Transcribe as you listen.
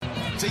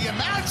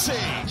Diamante.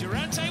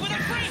 Durante with a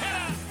free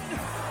header.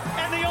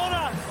 And the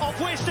honour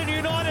of Western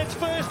United's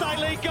first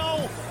A-League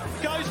goal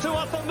goes to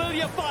a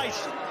familiar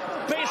face.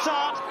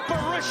 Bessart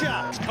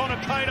Berisha. It's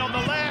Connor Payne on the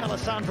left.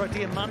 Alessandro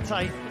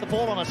Diamante, the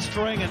ball on a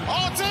string. And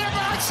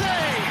Diamante!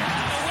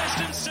 The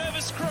Western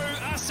service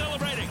crew are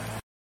celebrating.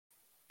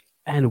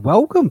 And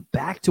welcome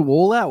back to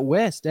All Out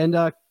West.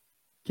 And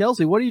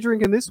Kelsey, what are you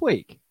drinking this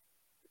week?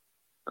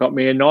 Got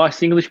me a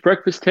nice English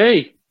breakfast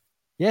tea.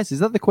 Yes, is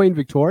that the Queen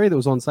Victoria that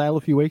was on sale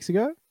a few weeks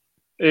ago?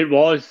 It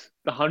was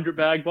the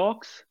 100-bag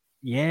box.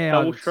 Yeah.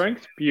 Double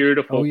strength.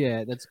 Beautiful. Oh,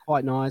 yeah, that's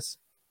quite nice.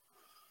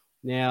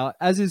 Now,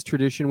 as is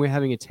tradition, we're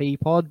having a tea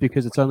pod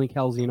because it's only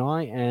Kelsey and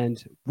I,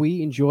 and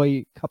we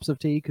enjoy cups of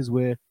tea because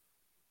we're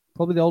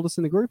probably the oldest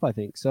in the group, I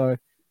think. So,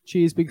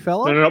 cheers, big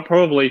fella. No, not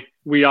probably.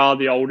 We are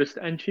the oldest,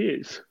 and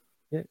cheers.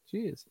 Yeah,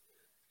 cheers.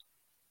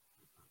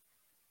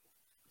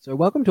 So,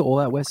 welcome to All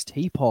Out West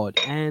Tea Pod,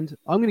 and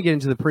I'm going to get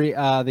into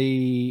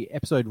the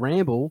episode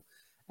ramble,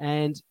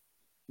 and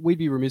we'd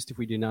be remiss if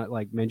we did not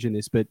mention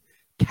this, but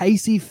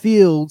Casey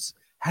Fields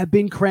have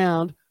been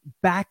crowned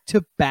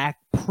back-to-back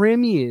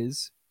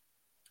premiers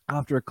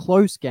after a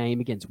close game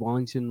against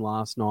Wellington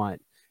last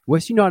night.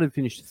 West United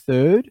finished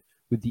third,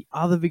 with the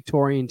other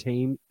Victorian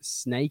team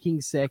snaking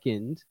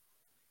second,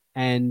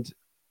 and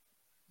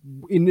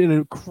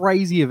in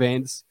crazy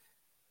events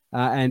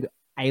and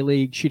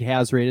A-League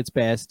shithousery at its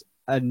best,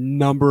 a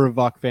number of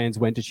VUC fans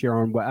went to cheer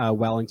on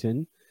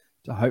Wellington.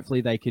 So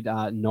hopefully they could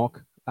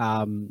knock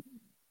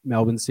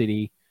Melbourne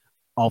City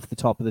off the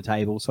top of the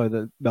table so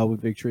that Melbourne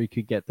Victory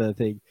could get the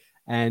thing.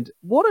 And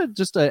what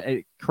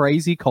a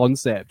crazy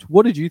concept.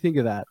 What did you think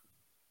of that?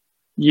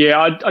 Yeah,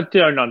 I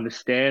don't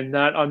understand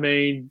that. I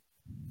mean,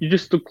 you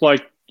just look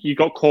like you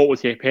got caught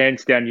with your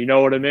pants down. You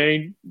know what I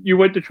mean? You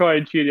went to try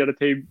and cheer the other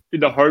team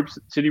in the hopes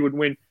that City would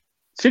win.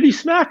 City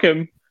smack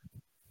them.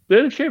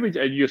 They're the champions,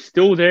 and you're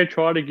still there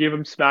trying to give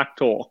them smack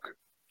talk.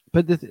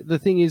 But the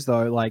thing is,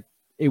 though,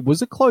 it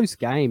was a close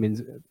game,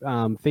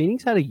 and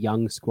Phoenix had a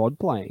young squad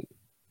playing.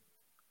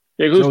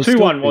 Yeah, it was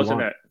 2-1,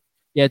 wasn't it?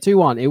 Yeah,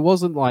 2-1. It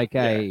wasn't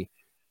a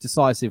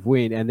decisive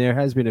win, and there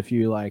has been a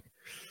few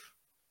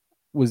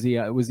was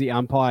the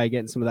umpire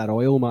getting some of that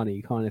oil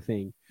money kind of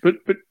thing. But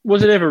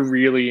was it ever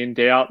really in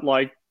doubt?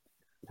 Nah.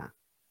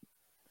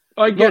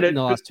 I get Not it in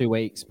the last 2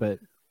 weeks, but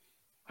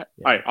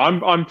hey,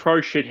 I'm pro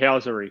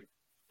shithousery.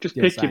 Just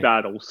pick your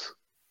battles.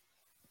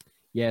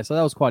 Yeah, so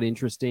that was quite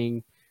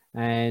interesting.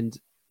 And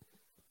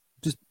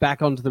just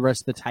back onto the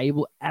rest of the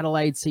table,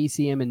 Adelaide,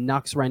 CCM, and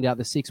Nux round out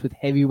the six with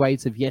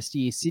heavyweights of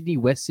yesteryear. Sydney,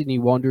 West Sydney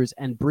Wanderers,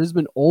 and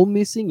Brisbane all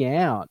missing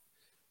out.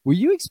 Were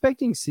you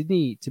expecting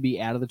Sydney to be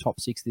out of the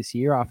top six this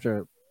year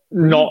after?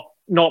 Not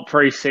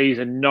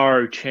pre-season,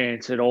 no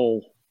chance at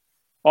all.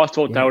 I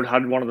thought they would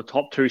have had one of the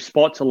top two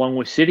spots along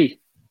with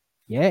City.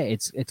 Yeah,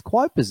 it's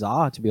quite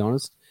bizarre, to be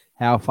honest,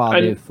 how far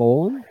they've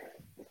fallen.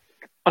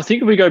 I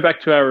think if we go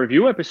back to our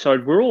review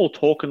episode, we're all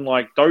talking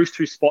those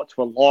two spots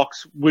were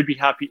locks. We'd be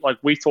happy,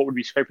 we thought we'd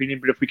be scraping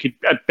in, but if we could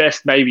at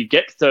best maybe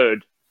get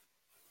third.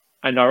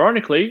 And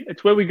ironically,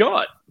 it's where we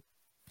got.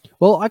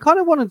 Well, I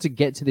kind of wanted to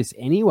get to this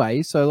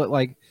anyway. So,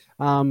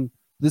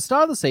 the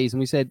start of the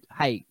season, we said,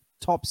 hey,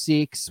 top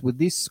six with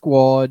this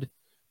squad,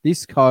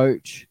 this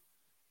coach,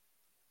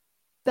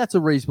 that's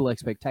a reasonable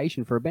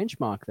expectation for a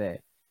benchmark there.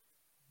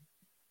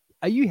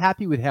 Are you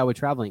happy with how we're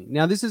traveling?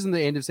 Now, this isn't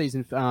the end of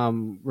season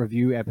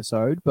review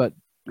episode, but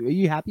are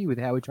you happy with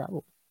how we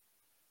travel?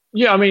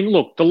 Yeah, I mean,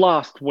 look, the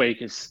last week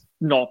has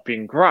not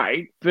been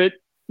great, but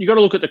you got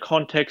to look at the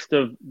context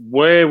of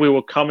where we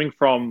were coming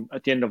from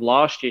at the end of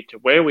last year to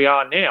where we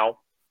are now.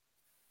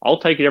 I'll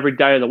take it every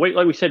day of the week.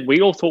 Like we said, we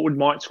all thought we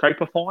might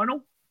scrape a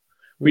final.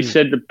 We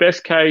said the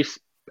best case,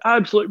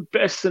 absolute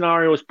best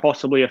scenario is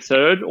possibly a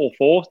third or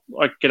fourth,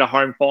 get a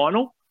home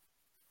final.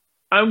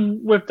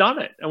 And we've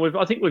done it. And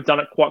I think we've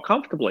done it quite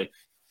comfortably.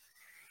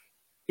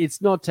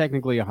 It's not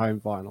technically a home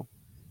final.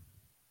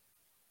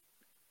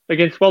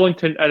 Against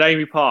Wellington at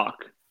Amy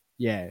Park.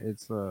 Yeah,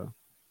 it's...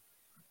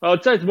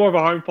 I'd say it's more of a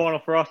home final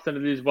for us than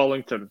it is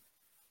Wellington.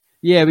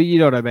 Yeah, but you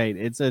know what I mean.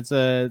 It's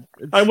and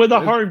we're the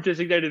home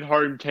designated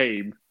home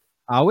team.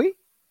 Are we?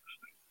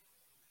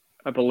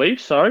 I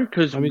believe so,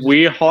 because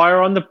we're higher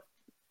on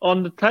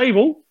the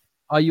table.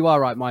 Oh, you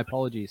are right. My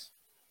apologies.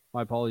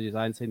 I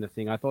hadn't seen the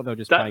thing. I thought they were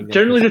just playing.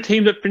 Generally, the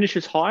team that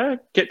finishes higher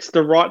gets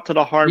the right to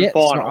the home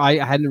final. Sorry,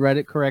 I hadn't read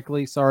it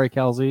correctly. Sorry,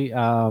 Kelsey.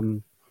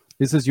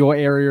 This is your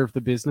area of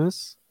the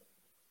business.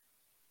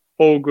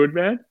 All good,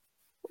 man.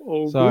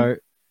 All good.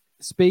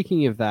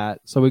 Speaking of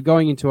that, so we're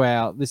going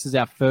into this is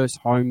our first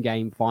home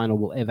game final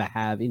we'll ever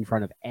have in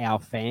front of our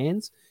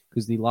fans,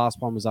 because the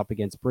last one was up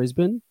against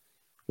Brisbane.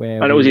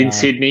 And it was in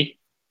Sydney.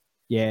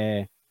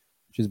 Yeah,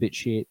 which is a bit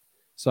shit.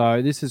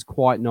 So this is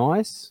quite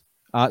nice.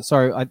 Our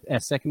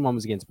second one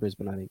was against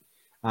Brisbane, I think.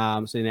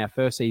 So in our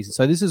first season.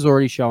 So this is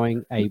already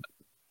showing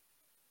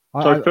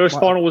first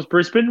final was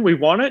Brisbane. We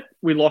won it.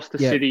 We lost to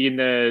City in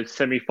the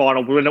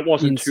semi-final when it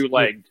wasn't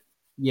two-legged.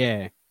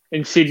 Yeah.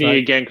 In Sydney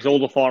again, because all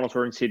the finals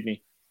were in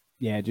Sydney.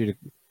 Yeah, due to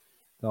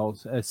the whole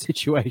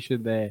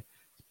situation there.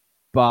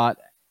 But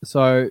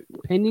So,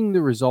 pending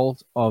the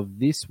result of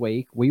this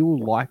week, we will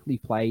likely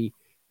play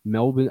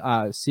Melbourne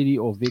City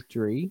or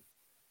Victory.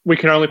 We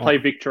can only play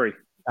Victory.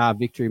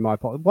 Victory, my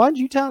apologies. Why don't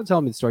you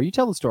tell me the story? You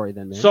tell the story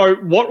then, man. So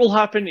what will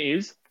happen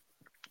is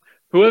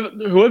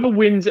whoever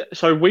wins.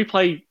 So we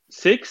play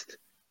sixth.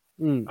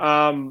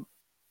 Adelaide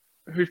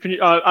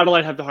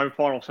have the home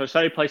final. So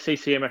say they play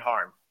CCM at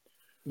home.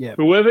 Yeah.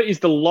 Whoever is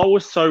the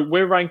lowest. So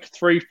we're ranked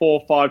 3,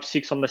 4, 5,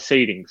 6 on the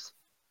seedings.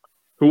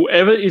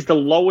 Whoever is the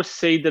lowest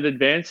seed that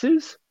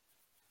advances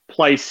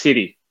plays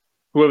City.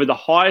 Whoever the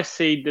highest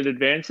seed that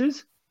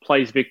advances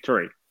plays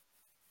Victory.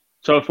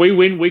 So if we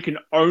win, we can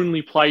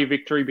only play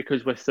Victory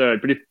because we're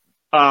third. But if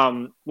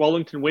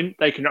Wellington win,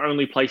 they can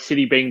only play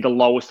City being the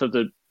lowest of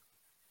the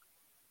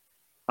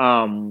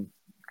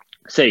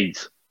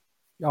seeds.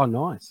 Oh,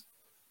 nice.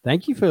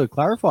 Thank you for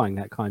clarifying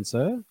that, kind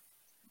sir.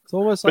 It's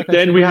almost like. But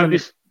then we have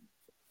this.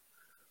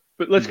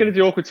 But let's get into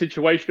the awkward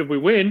situation. If we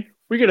win,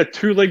 we get a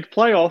 2-league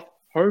playoff,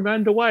 home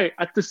and away,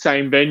 at the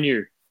same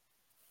venue.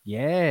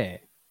 Yeah,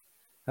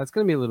 that's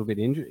going to be a little bit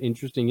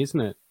interesting, isn't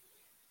it?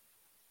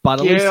 But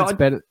at least it's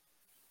better.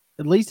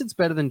 At least it's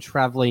better than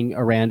traveling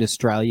around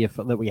Australia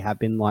that we have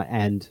been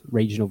and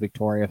regional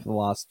Victoria for the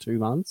last 2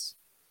 months.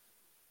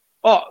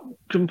 Oh,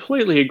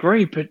 completely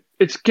agree. But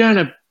it's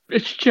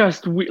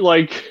just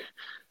like,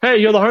 hey,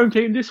 you're the home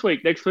team this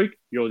week. Next week,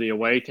 you're the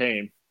away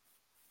team.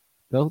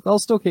 They'll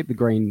still keep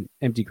the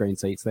empty green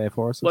seats there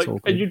for us. It's all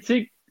good. And you'd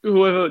think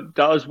whoever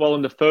does well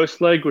in the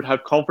first leg would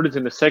have confidence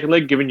in the second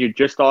leg, given you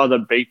just either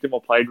beat them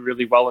or played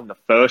really well in the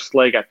first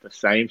leg at the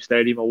same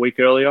stadium a week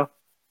earlier.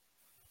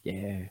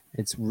 Yeah,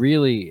 it's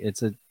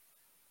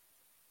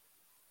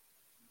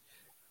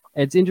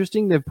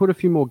interesting. They've put a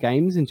few more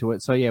games into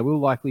it. So, yeah, we'll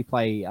likely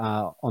play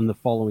on the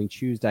following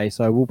Tuesday.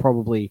 So we'll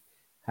probably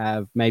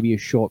have maybe a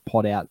short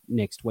pod out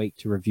next week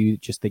to review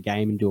just the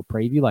game and do a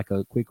preview, like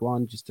a quick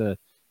one, just to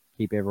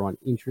keep everyone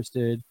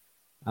interested.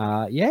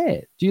 Yeah.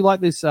 Do you like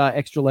this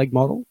extra leg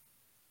model?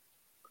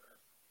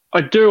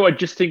 I do. I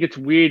just think it's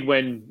weird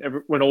when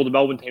all the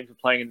Melbourne teams are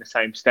playing in the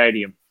same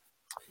stadium.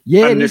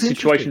 Yeah, and the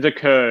situations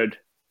occurred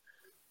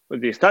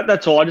with this.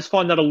 That's all. I just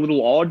find that a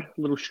little odd,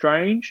 a little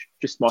strange.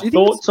 Just my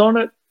thoughts on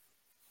it.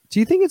 Do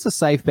you think it's a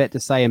safe bet to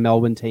say a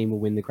Melbourne team will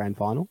win the grand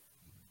final?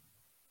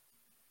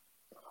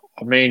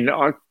 I mean,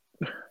 I'd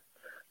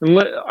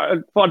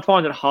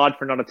find it hard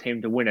for another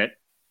team to win it.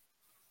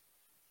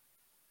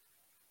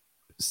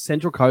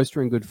 Central Coast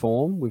are in good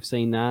form. We've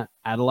seen that.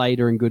 Adelaide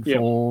are in good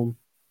form.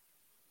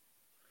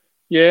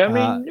 Yeah,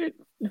 I mean,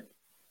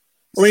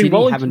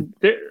 Wellington.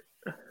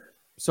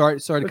 Sorry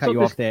to cut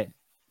you off there.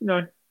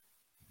 No,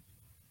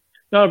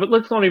 but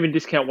let's not even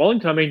discount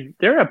Wellington. I mean,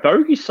 they're a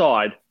bogey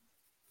side.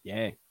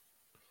 Yeah.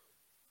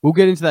 We'll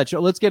get into that.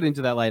 Let's get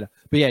into that later.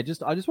 But yeah, I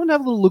just want to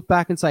have a little look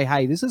back and say,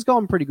 hey, this has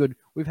gone pretty good.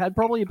 We've had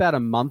probably about a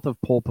month of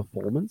poor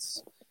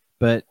performance,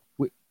 but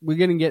we're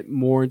going to get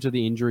more into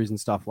the injuries and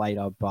stuff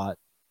later. But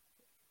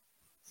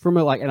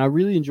and I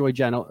really enjoyed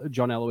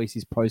John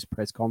Eloise's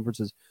post-press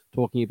conferences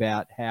talking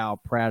about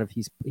how proud of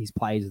his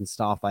players and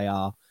staff they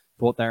are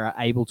for what they are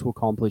able to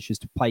accomplish is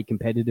to play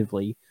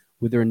competitively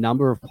with a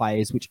number of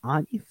players which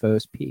aren't your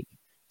first pick.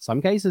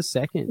 Some cases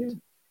second. Yeah.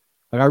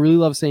 Like I really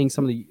love seeing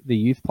some of the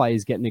youth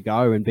players getting to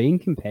go and being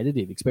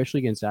competitive, especially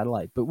against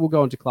Adelaide. But we'll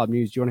go into club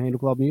news. Do you want to handle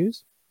club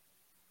news?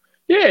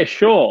 Yeah,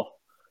 sure.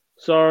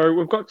 So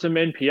we've got some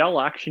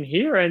NPL action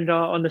here, and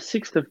on the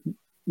 6th of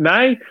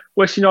May,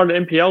 West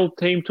United NPL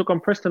team took on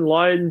Preston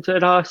Lions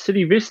at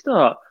City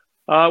Vista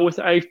with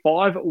a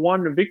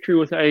 5-1 victory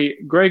with a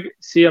Greg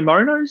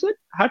Ciamono, is it?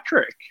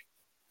 Hat-trick.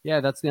 Yeah,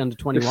 that's the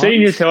under-21. The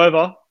seniors,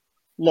 however,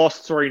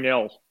 lost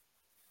 3-0.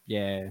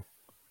 Yeah.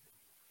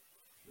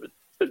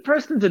 But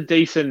Preston's a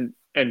decent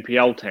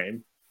NPL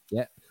team.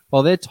 Yeah.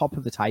 Well, they're top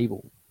of the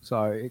table.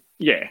 So,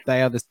 yeah,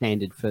 they are the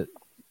standard for.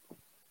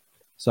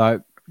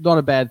 So, not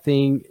a bad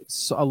thing.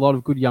 A lot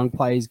of good young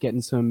players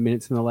getting some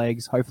minutes in the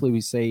legs. Hopefully,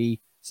 we see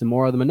some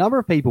more of them. A number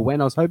of people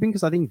went. I was hoping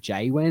because I think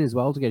Jay went as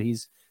well to get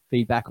his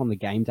feedback on the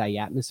game day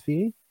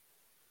atmosphere.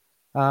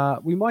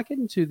 We might get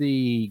into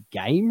the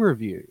game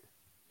review.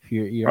 If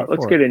you're right,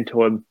 let's get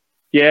into them.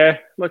 Yeah,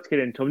 let's get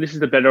into them. This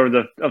is the better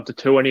of the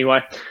two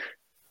anyway.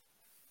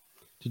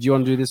 Did you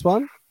want to do this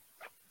one?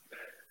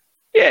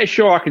 Yeah,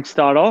 sure. I can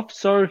start off.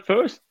 So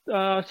first,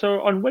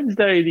 on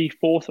Wednesday, the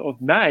 4th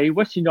of May,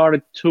 West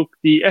United took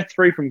the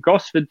F3 from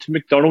Gosford to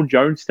McDonald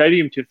Jones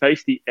Stadium to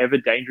face the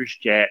ever-dangerous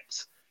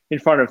Jets. In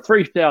front of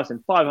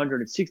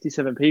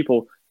 3,567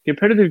 people, the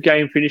competitive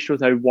game finished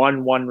with a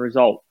 1-1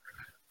 result.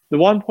 The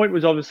 1 point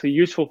was obviously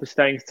useful for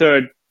staying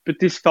third, but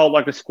this felt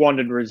like a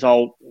squandered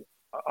result.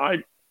 I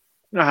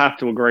have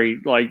to agree.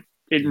 Like,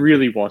 it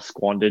really was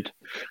squandered.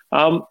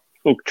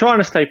 Look, trying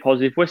to stay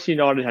positive, West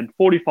United had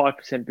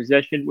 45%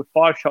 possession with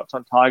 5 shots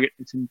on target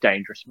and some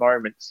dangerous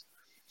moments.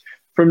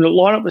 From the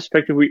lineup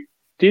perspective, we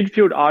did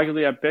field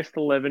arguably our best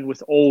 11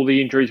 with all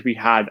the injuries we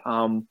had.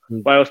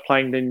 Wales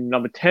playing the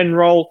number 10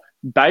 role,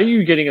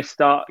 Bayu getting his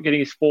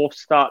 4th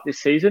start this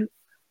season,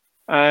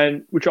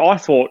 and which I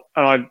thought,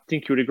 and I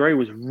think you would agree,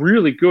 was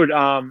really good.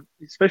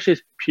 Especially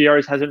as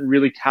Pierres hasn't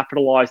really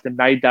capitalised and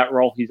made that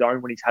role his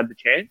own when he's had the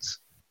chance.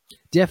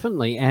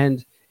 Definitely,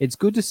 and it's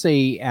good to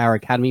see our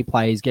academy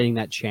players getting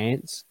that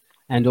chance,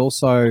 and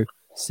also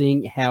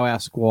seeing how our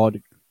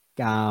squad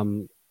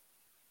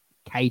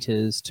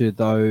caters to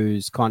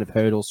those kind of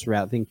hurdles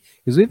throughout the thing,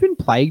 because we've been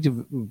plagued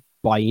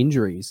by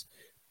injuries.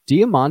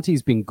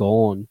 Diamante's been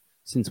gone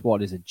since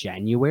what is it,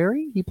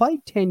 January? He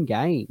played 10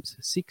 games,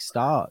 6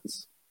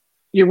 starts.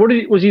 Yeah,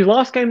 was his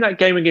last game that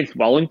game against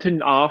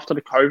Wellington after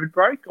the COVID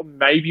break, or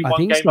maybe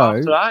one game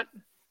after that?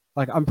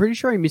 Like, I'm pretty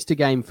sure he missed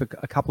a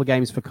couple of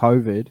games for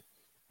COVID,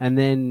 and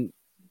then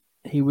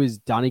he was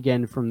done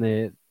again from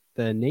the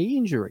knee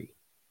injury,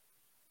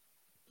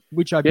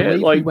 which I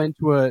believe he went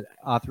to a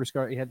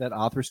arthroscope. He had that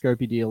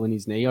arthroscopy deal in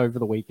his knee over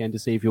the weekend to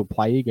see if he'll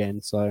play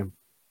again. So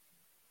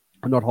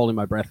I'm not holding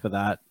my breath for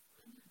that.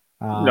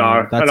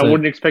 No, and I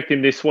wouldn't expect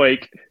him this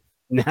week.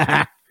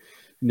 Nah.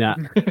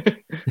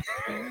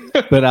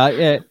 But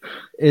yeah,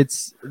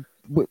 it's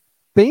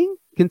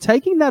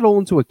taking that all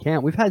into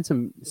account. We've had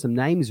some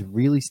names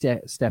really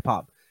step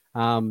up.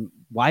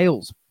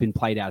 Wales been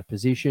played out of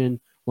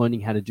position,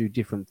 learning how to do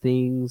different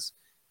things.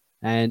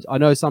 And I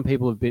know some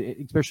people have been,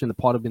 especially in the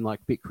pod, have been like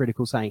a bit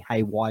critical, saying,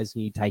 "Hey, why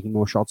isn't he taking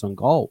more shots on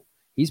goal?"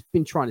 He's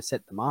been trying to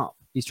set them up.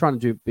 He's trying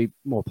to be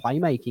more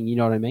playmaking. You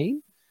know what I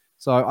mean?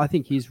 So I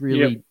think he's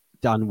really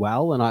done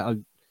well,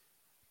 and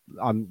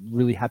I'm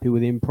really happy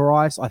with him.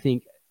 Price, I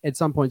think at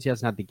some points he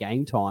hasn't had the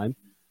game time,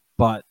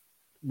 but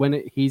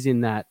when he's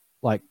in that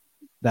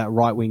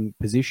right wing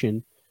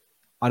position,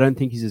 I don't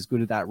think he's as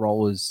good at that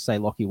role as, say,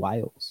 Lachie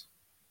Wales.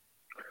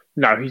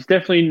 No, he's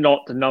definitely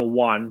not the number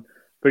one,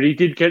 but he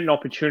did get an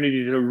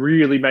opportunity to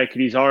really make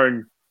it his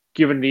own,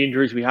 given the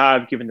injuries we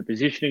have, given the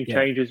positioning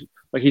changes.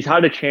 Like, he's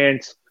had a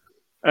chance,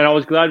 and I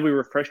was glad we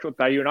refreshed with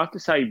Bayu. And I have to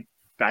say,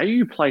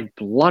 Bayu played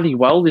bloody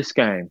well this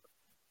game.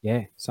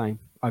 Yeah, same.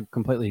 I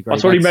completely agree. I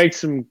thought he made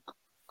some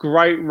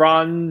great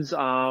runs.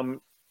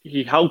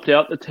 He helped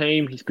out the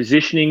team. His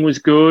positioning was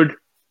good.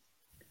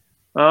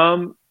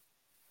 And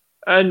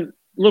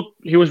look,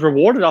 he was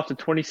rewarded after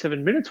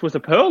 27 minutes with a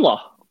perler.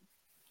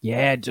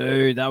 Yeah,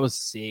 dude, that was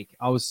sick.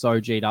 I was so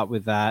G'd up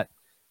with that.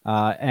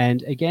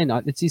 And again,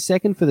 it's his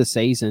second for the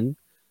season.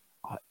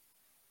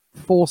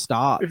 4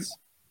 starts.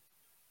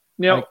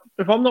 Now,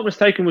 if I'm not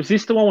mistaken, was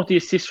this the one with the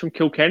assist from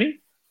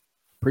Kilkenny?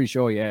 Pretty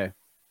sure, yeah.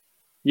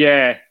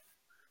 Yeah.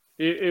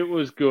 It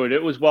was good.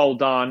 It was well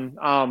done.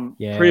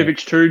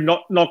 Prijovic too,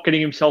 not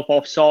getting himself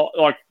offside,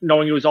 like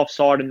knowing he was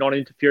offside and not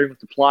interfering with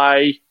the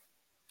play.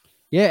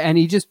 Yeah, and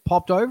he just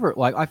popped over it.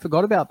 Like, I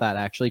forgot about that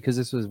actually,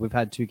 because we've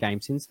had 2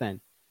 games since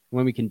then.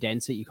 When we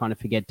condense it, you kind of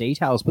forget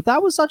details. But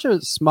that was such a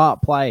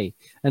smart play.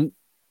 And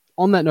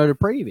on that note of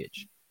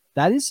Prijovic,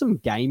 that is some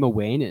game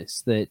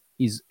awareness that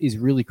is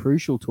really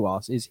crucial to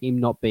us, is him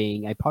not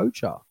being a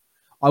poacher.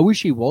 I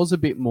wish he was a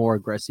bit more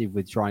aggressive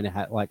with trying to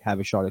have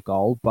a shot at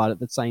goal, but at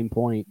the same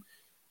point,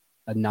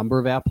 a number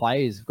of our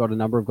players have got a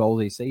number of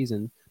goals this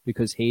season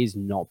because he's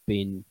not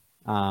been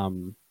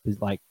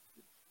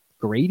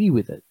greedy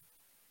with it.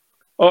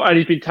 Oh, and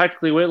he's been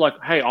tactically aware, like,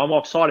 hey, I'm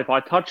offside. If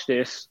I touch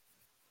this,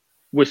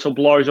 whistle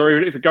blows, or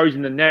even if it goes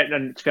in the net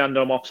and it's found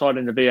that I'm offside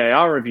in the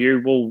VAR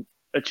review, well,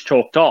 it's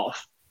chalked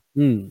off.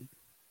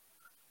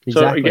 Exactly.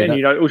 So again,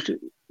 it was,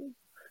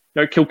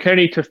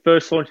 Kilkenny to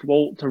first launch the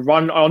ball to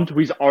run onto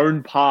his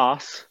own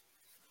pass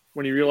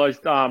when he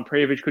realised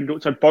Prijovic couldn't do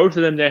it. So both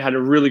of them there had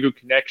a really good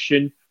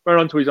connection. Ran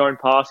onto his own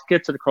pass,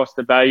 gets it across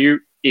the Bayu,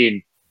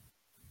 in.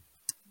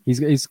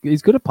 He's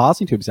good at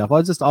passing to himself. I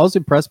was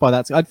impressed by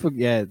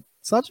that.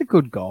 Such a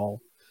good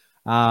goal.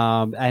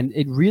 And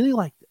it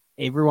really,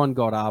 everyone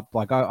got up.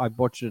 Like, I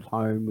watched it at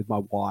home with my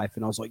wife,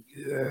 and I was like,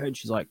 yeah. And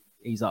she's like,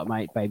 "He's up,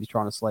 mate. Baby's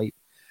trying to sleep."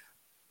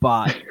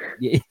 But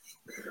yeah,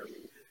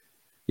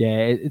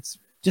 it's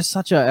just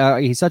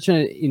he's such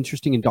an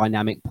interesting and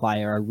dynamic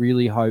player. I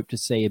really hope to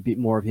see a bit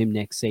more of him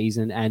next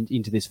season and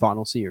into this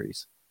final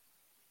series.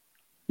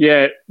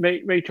 Yeah,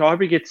 me too. I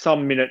hope he gets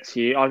some minutes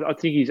here. I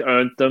think he's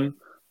earned them.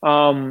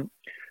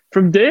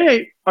 From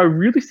there, I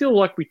really feel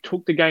like we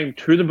took the game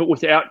to them, but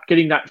without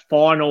getting that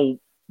final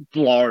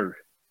blow.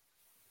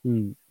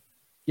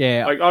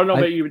 Yeah. I don't know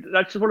about you.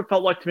 That's just what it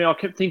felt like to me. I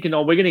kept thinking,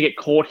 we're going to get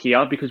caught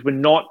here because we're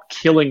not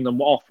killing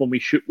them off when we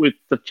shoot with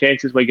the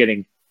chances we're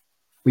getting.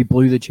 We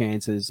blew the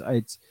chances.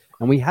 And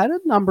we had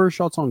a number of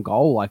shots on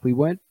goal. Like, we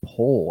weren't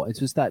poor. It's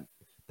just that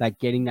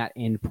getting that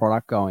end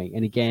product going.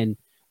 And again,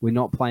 we're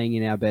not playing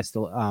in our best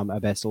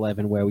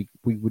 11 where we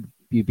would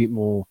be a bit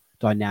more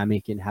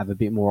dynamic and have a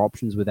bit more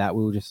options with that.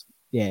 We were just,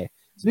 it's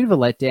a bit of a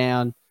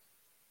letdown.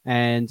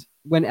 And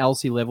when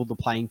Elsie leveled the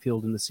playing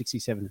field in the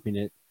 67th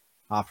minute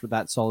after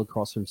that solid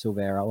cross from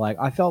Silvera,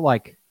 I felt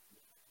like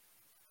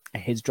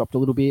our heads dropped a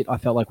little bit. I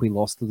felt like we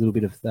lost a little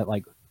bit of that,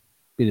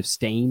 bit of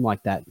steam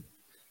like that,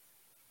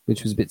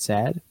 which was a bit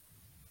sad.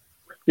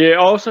 Yeah, I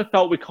also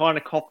felt we kind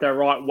of copped our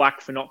right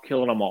whack for not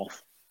killing them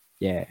off.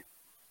 Yeah.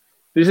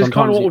 This is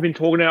kind of what we've been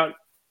talking about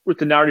with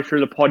the narrative through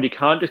the pod. You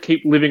can't just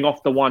keep living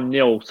off the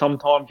 1-0.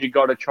 Sometimes you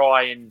got to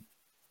try and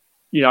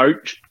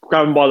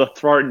grab them by the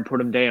throat and put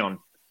them down.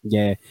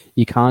 Yeah,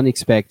 you can't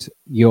expect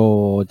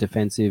your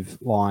defensive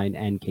line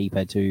and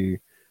keeper to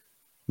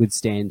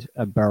withstand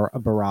a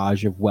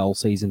barrage of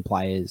well-seasoned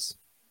players.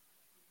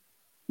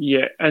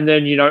 Yeah, and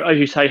then, as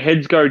you say,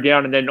 heads go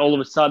down, and then all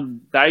of a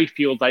sudden they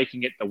feel they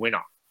can get the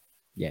winner.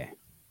 Yeah.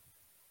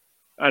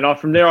 And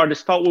from there, I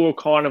just felt we were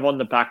kind of on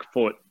the back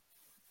foot.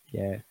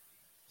 Yeah.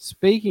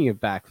 Speaking of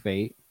back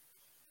feet,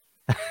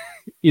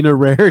 in a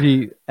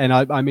rarity, and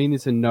I mean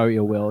this in no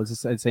ill will,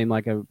 it seemed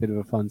like a bit of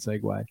a fun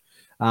segue.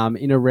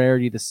 In a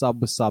rarity, the sub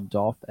was subbed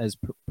off as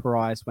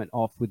Parias went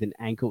off with an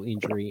ankle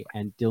injury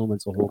and Dylan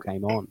Winslow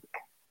came on.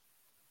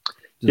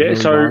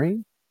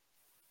 Worry?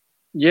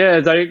 Yeah,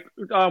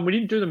 we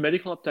didn't do the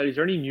medical update. Is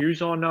there any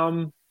news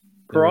on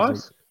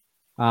Parias?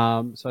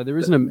 So there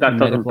isn't a that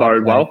doesn't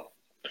bode update. well.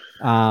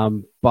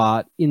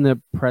 But in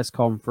the press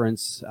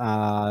conference,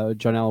 John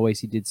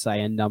Aloisi did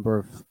say a number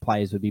of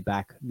players would be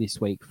back this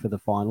week for the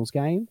finals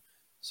game.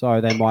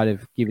 So they might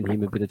have given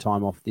him a bit of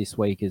time off this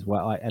week as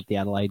well at the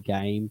Adelaide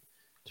game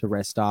to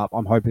rest up.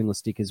 I'm hoping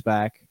Lusticka's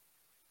back.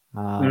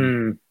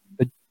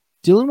 But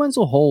Dylan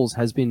Wenzel-Halls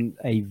has been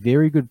a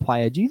very good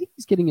player. Do you think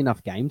he's getting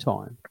enough game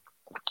time?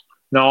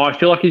 No, I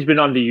feel like he's been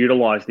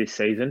underutilized this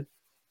season.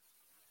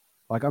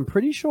 Like, I'm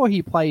pretty sure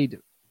he played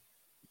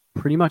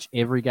pretty much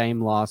every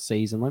game last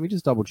season. Let me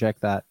just double check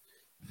that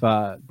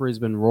for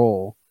Brisbane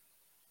Roar.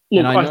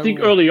 Look, I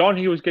think early on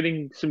he was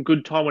getting some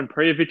good time when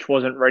Prijovic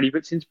wasn't ready,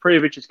 but since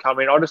Prijovic has come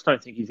in, I just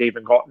don't think he's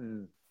even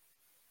gotten,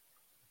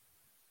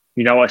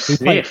 a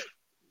sniff.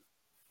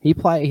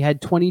 He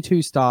had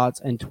 22 starts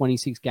and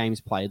 26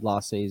 games played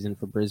last season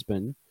for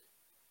Brisbane.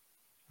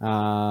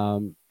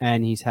 And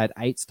he's had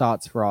 8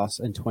 starts for us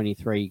and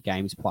 23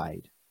 games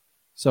played.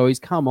 So he's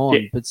come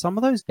on, but some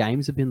of those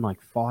games have been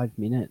like 5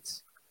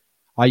 minutes.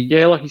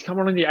 He's come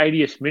on in the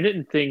 80th minute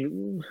and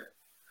think,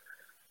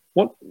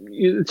 what?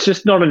 It's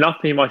just not enough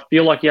for him. I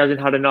feel like he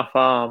hasn't had enough.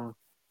 I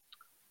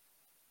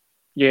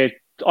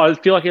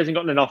feel like he hasn't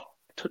gotten enough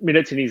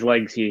minutes in his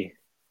legs here.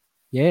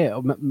 Yeah,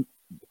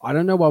 I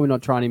don't know why we're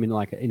not trying him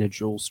in a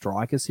dual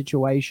striker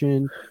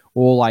situation,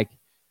 or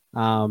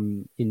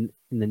in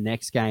the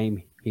next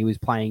game he was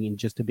playing in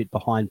just a bit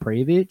behind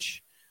Prijovic,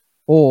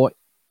 or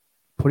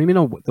put him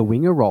in the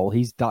winger role.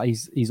 He's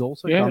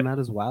also done that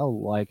as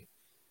well.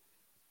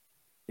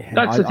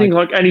 That's the thing.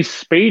 And he's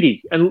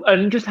speedy,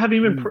 and just have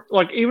him in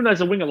even as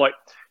a winger.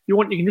 You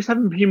can just have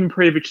him and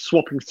Prijovic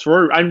swapping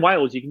through, and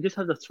Wales. You can just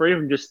have the three of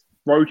them just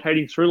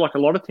rotating through like a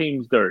lot of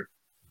teams do.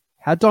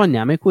 How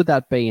dynamic would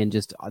that be? And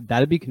just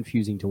that'd be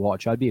confusing to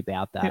watch. I'd be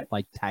about that,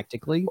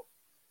 tactically.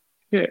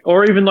 Yeah,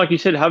 or even like you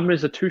said, have him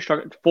as a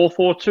 2-striker,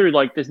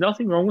 4-4-2. There's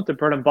nothing wrong with the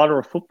bread and butter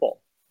of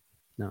football.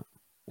 No,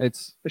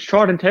 it's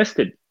tried and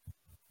tested.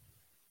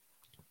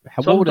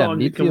 What would our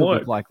midfield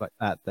look like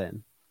that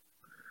then?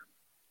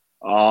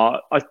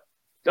 I'd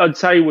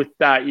say with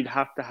that, you'd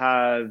have to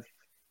have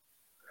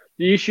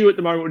the issue at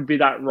the moment would be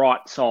that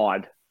right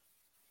side.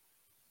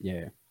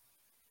 Yeah.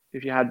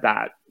 If you had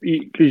that,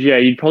 because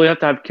you'd probably have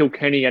to have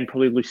Kilkenny and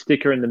probably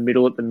Lustica in the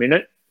middle at the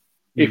minute.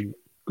 If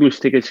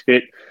Lustica's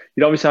fit,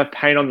 you'd obviously have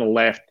Payne on the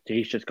left.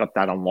 He's just got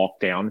that on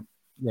lockdown.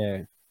 Yeah.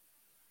 And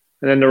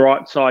then the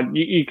right side,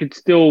 you could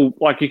still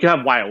you could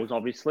have Wales,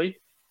 obviously.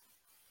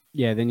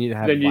 Yeah, then you'd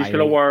have. Then you just got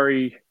to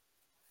worry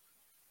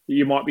that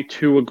you might be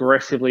too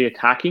aggressively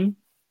attacking.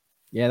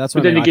 Yeah, that's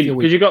what I mean.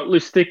 Because you got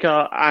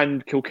Lustica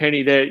and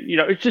Kilkenny there.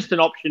 It's just an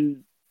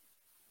option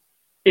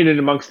in and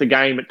amongst the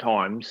game at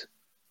times.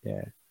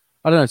 Yeah.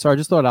 I don't know. Sorry, I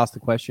just thought I'd ask the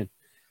question.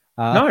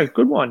 No,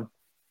 good one.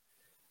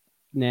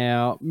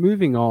 Now,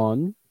 moving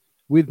on,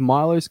 with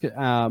Milos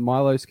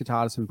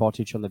Katatis and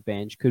Botic on the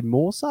bench, could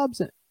more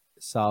subs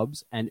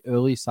and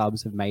early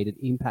subs have made an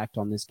impact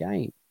on this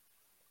game?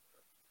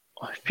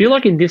 I feel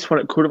like in this one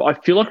it could have. I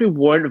feel like we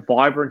weren't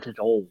vibrant at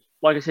all.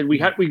 Like I said, we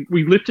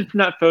lifted from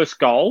that first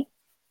goal.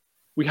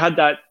 We had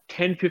that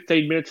 10,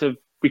 15 minutes of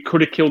we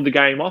could have killed the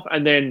game off,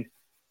 and then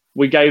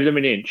we gave them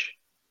an inch.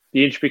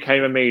 The inch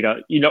became a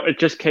metre. It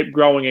just kept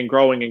growing and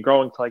growing and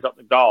growing until they got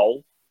the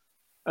goal.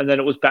 And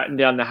then it was batten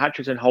down the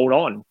hatches and hold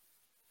on.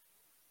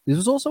 This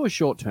was also a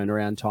short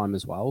turnaround time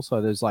as well. So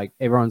there's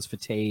everyone's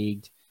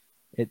fatigued.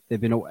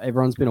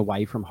 Everyone's been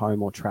away from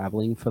home or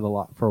traveling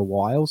for a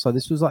while. So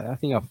this was I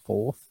think our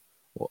fourth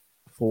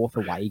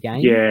away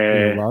game in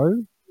a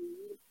row.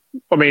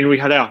 I mean, we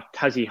had our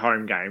Tassie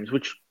home games,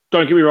 which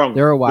don't get me wrong,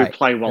 they're away. We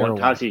play well in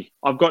Tassie.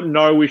 I've got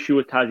no issue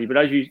with Tassie, but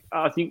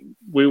I think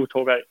we were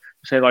talking about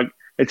saying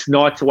it's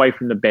nights away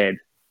from the bed.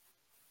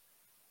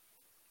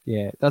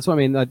 Yeah, that's what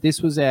I mean.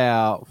 This was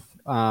our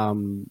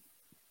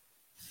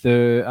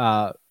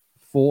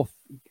fourth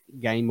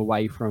game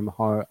away from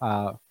home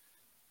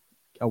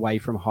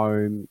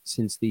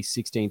since the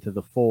 16th of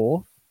the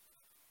 4th.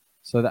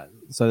 So there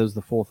was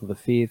the 4th of the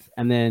 5th,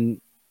 and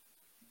then,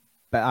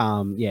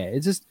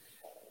 it's just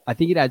I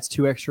think it adds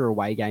 2 extra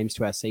away games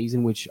to our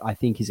season, which I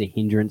think is a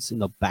hindrance in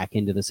the back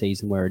end of the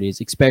season where it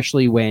is,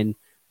 especially when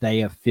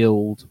they are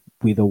filled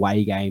with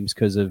away games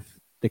because of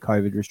the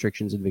COVID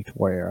restrictions in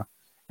Victoria,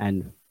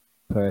 and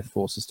Perth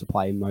forces to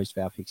play most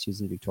of our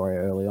fixtures in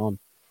Victoria early on.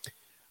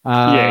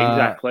 Yeah,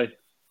 exactly.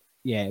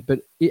 Yeah, but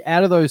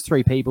out of those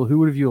three people, who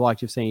would have you liked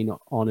to have seen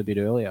on a bit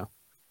earlier?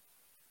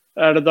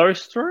 Out of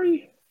those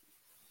three,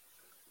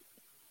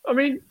 I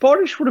mean,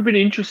 Bodish would have been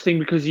interesting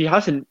because he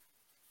hasn't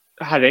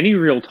had any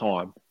real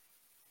time.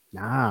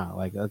 Nah,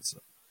 like that's.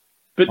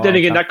 But then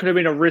again, that could have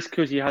been a risk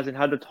because he hasn't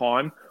had the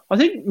time. I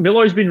think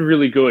Milo's been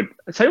really good.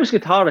 Same with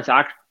Guitarist.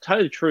 To tell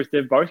you the truth,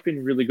 they've both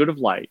been really good of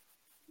late.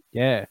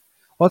 Yeah,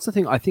 well, that's the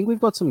thing. I think we've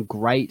got some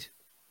great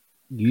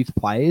youth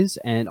players,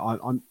 and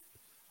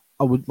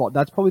I would like.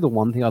 That's probably the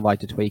one thing I'd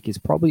like to tweak is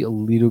probably a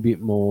little bit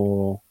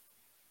more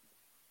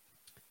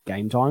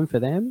game time for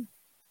them.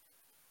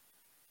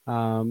 Who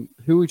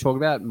are we talking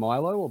about,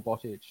 Milo or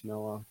Botic,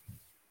 Noah?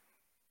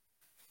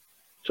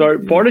 So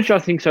Botic, I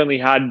think, only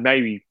had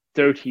maybe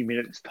 30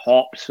 minutes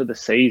tops for the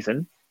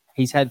season.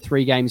 He's had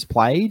 3 games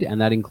played,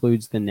 and that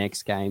includes the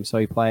next game. So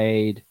he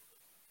played.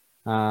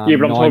 Yeah,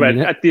 but I'm talking about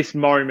at this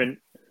moment.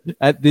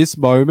 At this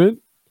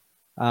moment,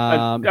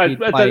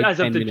 as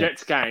of the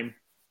Jets game.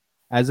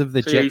 As of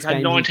the Jets game, he's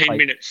had 19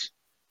 minutes.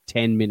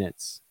 10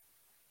 minutes.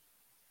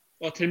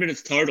 Oh, 10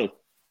 minutes total.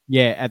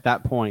 Yeah, at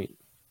that point.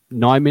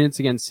 9 minutes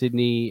against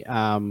Sydney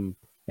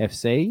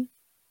FC.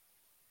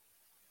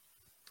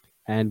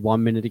 And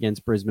 1 minute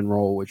against Brisbane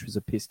Roar, which was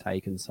a piss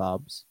take and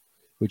subs,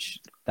 which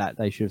that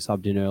they should have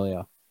subbed in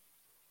earlier.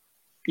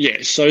 Yeah,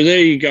 so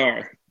there you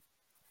go.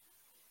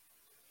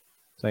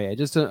 So yeah,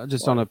 just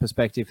on a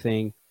perspective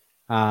thing.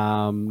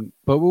 But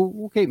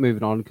we'll keep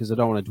moving on because I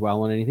don't want to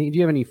dwell on anything. Do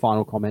you have any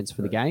final comments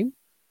for the game?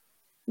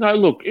 No,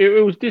 look,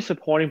 it was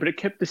disappointing, but it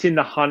kept us in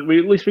the hunt.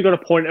 At least we got a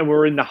point and we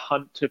were in the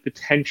hunt to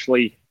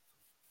potentially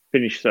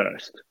finish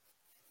first.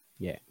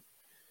 Yeah.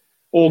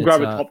 Or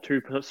grab a top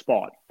 2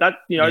 spot. That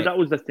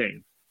was the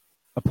thing.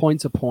 A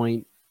point's a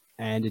point,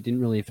 and it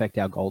didn't really affect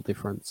our goal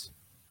difference.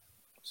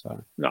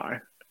 So no.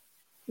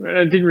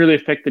 It didn't really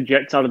affect the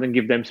Jets other than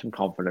give them some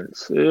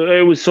confidence.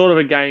 It was sort of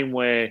a game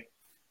where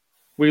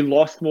we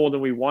lost more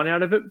than we won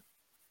out of it,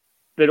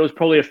 but it was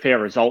probably a fair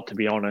result, to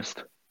be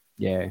honest.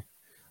 Yeah.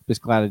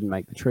 Just glad I didn't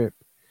make the trip.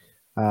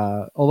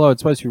 Although it's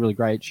supposed to be really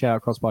great. Shout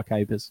out Crossbar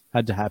Capers.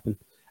 Had to happen.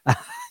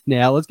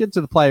 Now, let's get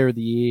to the Player of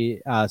the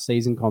Year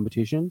season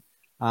competition.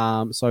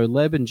 So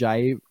Leb and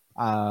Jay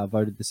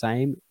voted the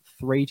same.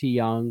 3 to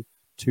Young,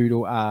 2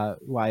 to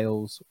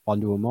Wales,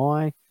 1 to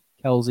Amai.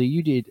 Kelsey,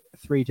 you did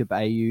 3 to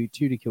Bayou,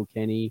 2 to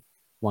Kilkenny,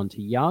 1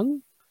 to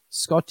Young.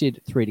 Scott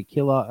did 3 to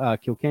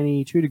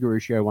Kilkenny, 2 to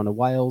Garuscio, 1 to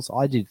Wales.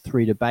 I did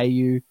 3 to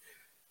Bayou,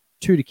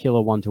 2 to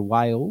Killer, 1 to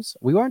Wales.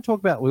 We won't go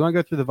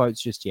through the votes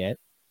just yet.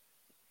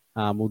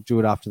 We'll do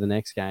it after the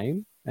next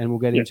game, and we'll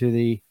get into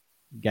the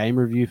game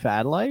review for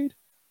Adelaide.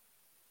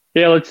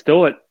 Yeah, let's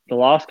do it. The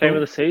last game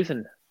of the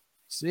season.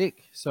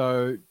 Sick.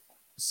 So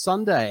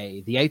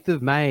Sunday, the 8th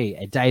of May,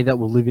 a day that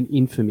will live in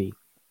infamy.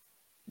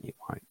 It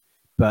won't.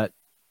 But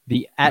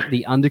at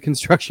the under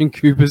construction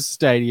Coopers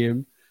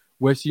Stadium,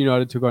 West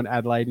United took on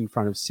Adelaide in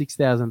front of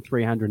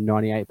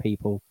 6,398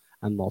 people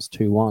and lost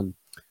 2-1.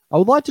 I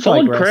would like to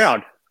solid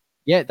crowd.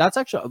 Yeah, that's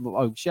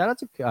actually shout out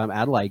to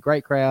Adelaide.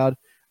 Great crowd.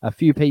 A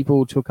few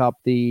people took up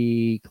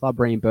the club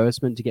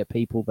reimbursement to get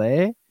people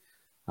there.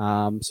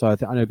 So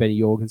I know Benny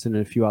Jorgensen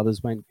and a few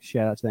others went.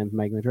 Shout out to them for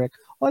making the trek.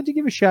 I'd like to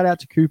give a shout out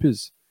to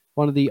Coopers,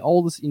 one of the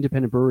oldest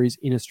independent breweries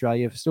in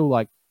Australia. Still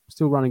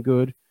running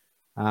good.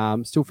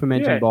 Still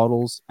fermenting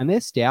bottles, and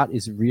their stout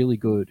is really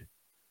good.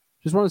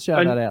 Just want to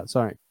shout that out.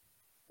 Sorry,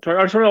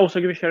 I just want to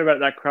also give a shout out about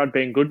that crowd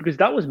being good because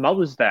that was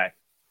Mother's Day.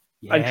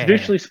 Yeah. And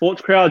traditionally,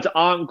 sports crowds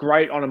aren't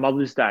great on a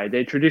Mother's Day.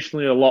 They're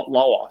traditionally a lot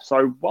lower.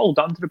 So well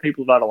done to the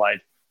people of Adelaide.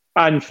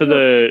 And for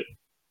the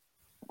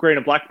green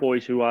and black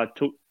boys who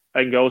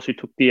and girls who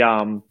took the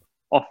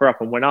offer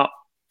up and went up.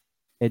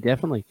 Yeah,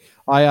 definitely.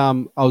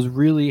 I was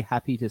really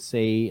happy to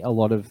see a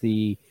lot of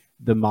the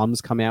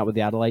mums come out with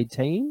the Adelaide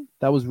team.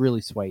 That was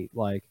really sweet.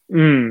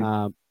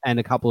 And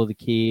a couple of the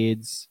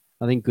kids.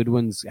 I think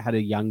Goodwin's had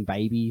a young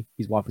baby.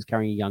 His wife was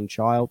carrying a young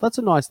child. That's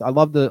a nice. I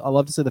love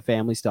to see the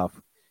family stuff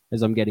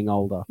as I'm getting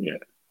older. Yeah.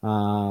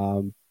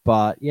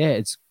 But yeah,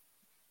 it's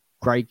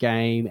great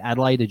game.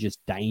 Adelaide are just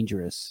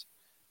dangerous.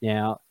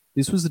 Now,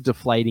 this was a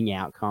deflating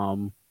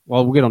outcome.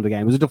 Well, we'll get on to the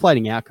game. It was a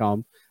deflating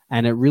outcome,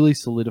 and it really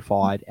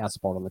solidified our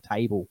spot on the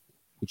table,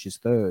 which is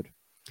third,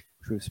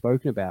 which we've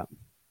spoken about.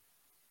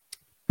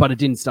 But it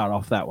didn't start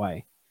off that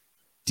way.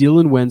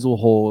 Dylan Wenzel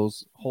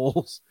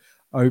Halls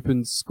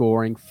opened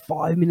scoring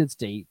 5 minutes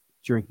deep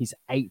during his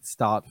 8th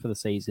start for the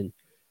season.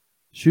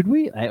 Should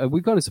we?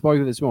 We've kind of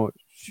spoken this more.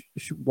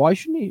 Why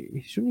shouldn't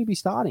he be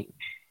starting?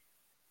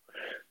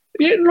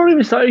 Yeah, not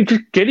even starting.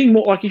 Just getting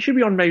more. Like he should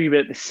be on maybe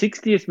about the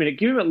 60th minute.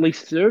 Give him at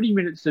least 30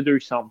 minutes to do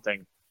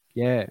something.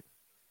 Yeah.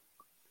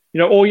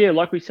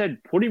 Like we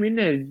said, put him in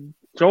there.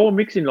 Throw a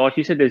mix in. Like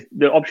you said, there's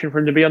the option for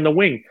him to be on the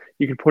wing.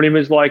 You can put him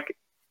as like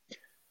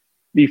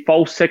the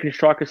false second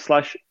striker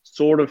 /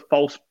 sort of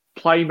false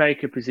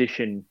playmaker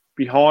position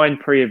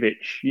behind Prijovic.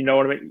 You know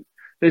what I mean?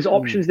 There's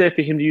options there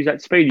for him to use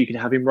that speed. You can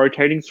have him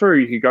rotating through.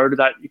 You could go to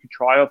that. You could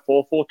try a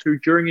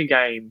 4-4-2 during a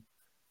game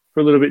for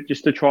a little bit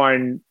just to try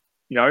and,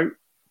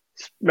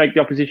 make the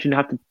opposition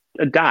have to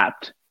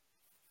adapt.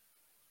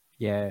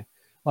 Yeah.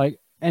 Like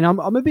And I'm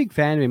a big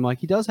fan of him. Like,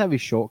 he does have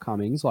his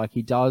shortcomings. Like,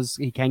 he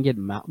can get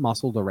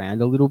muscled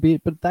around a little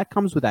bit, but that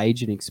comes with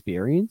age and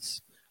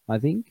experience, I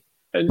think.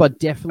 But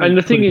definitely, and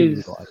the thing could have been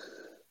is, the guy.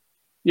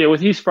 yeah,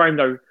 with his frame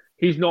though,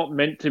 he's not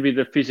meant to be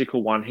the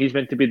physical one. He's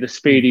meant to be the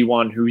speedy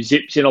one who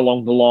zips in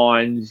along the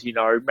lines,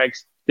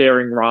 makes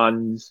daring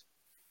runs,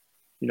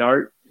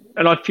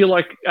 And I feel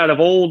like out of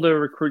all the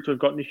recruits we've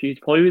gotten this year, he's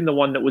probably been the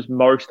one that was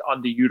most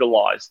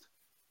underutilized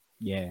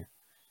Yeah,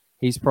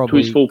 he's to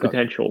probably his full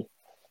potential.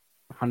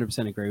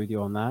 100% agree with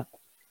you on that.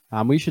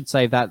 We should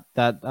save that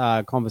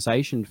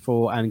conversation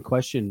and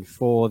question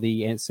for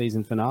the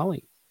season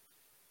finale.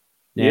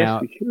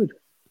 Yes, we should.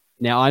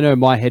 Now, I know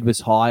my head was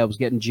high. I was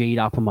getting G'd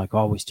up. I'm like,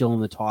 oh, we're still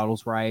in the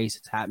titles race.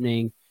 It's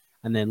happening.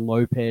 And then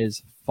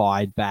Lopez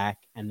fired back,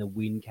 and the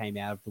wind came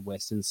out of the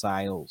Western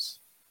Sails.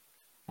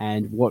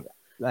 And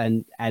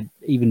add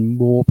even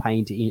more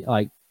pain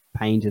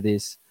to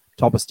this.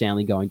 Topper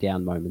Stanley going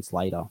down moments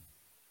later.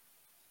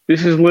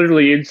 This is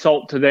literally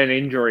insult to then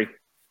injury.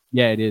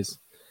 Yeah, it is.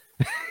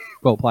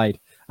 Well played.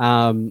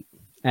 And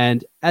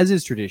as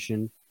is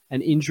tradition,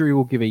 an injury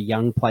will give a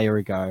young player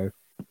a go.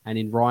 And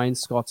in Ryan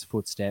Scott's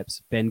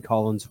footsteps, Ben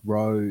Collins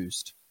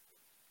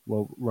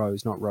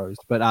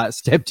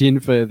stepped in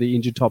for the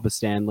injured Topper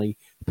Stanley.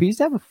 Appears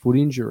to have a foot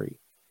injury.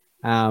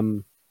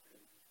 And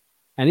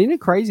in a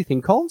crazy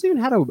thing, Collins even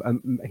had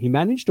he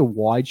managed a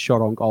wide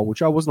shot on goal,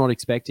 which I was not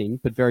expecting,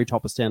 but very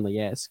Topper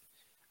Stanley-esque.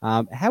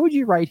 How would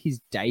you rate his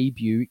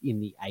debut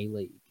in the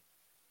A-League?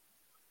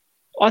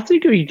 I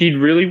think he did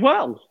really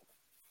well.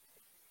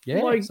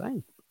 Yeah,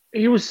 same.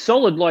 He was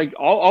solid. Like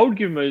I would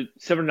give him a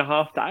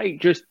 7.5 to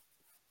 8. Just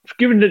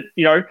given that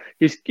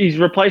he's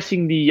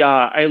replacing the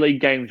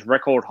A-League games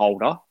record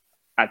holder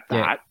at that.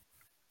 Yeah.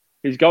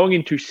 He's going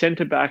into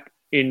centre back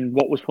in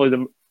what was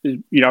probably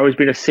has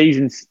been a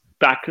season's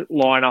back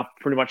lineup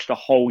pretty much the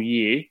whole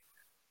year.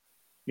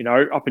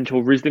 Up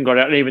until Risdon got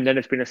out, and even then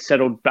it's been a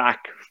settled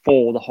back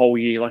for the whole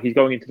year. Like he's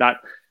going into that.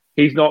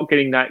 He's not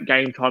getting that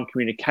game time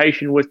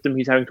communication with them.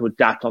 He's having to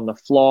adapt on the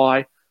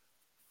fly.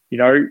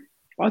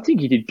 I think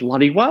he did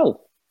bloody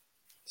well.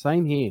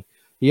 Same here.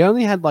 He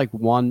only had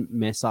one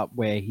mess up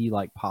where he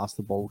passed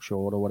the ball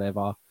short or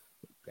whatever,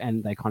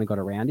 and they kind of got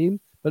around him.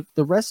 But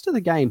the rest of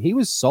the game, he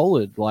was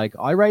solid.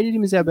 I rated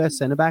him as our best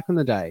centre back on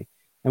the day,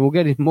 and we'll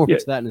get more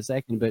into that in a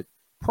second. But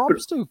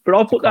props to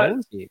I'll put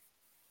Collins that here.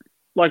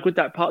 With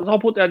that part, I'll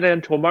put that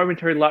down to a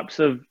momentary lapse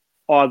of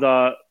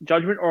either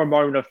judgment or a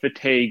moment of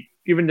fatigue,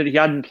 given that he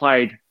hadn't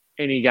played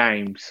any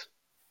games.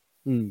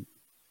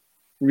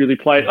 Really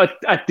played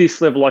at this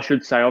level, I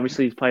should say.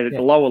 Obviously, he's played at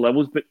the lower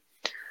levels, but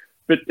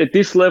at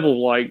this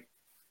level, I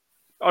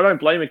don't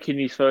blame a kid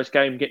in his first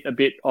game getting a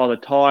bit either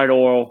tired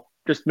or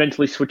just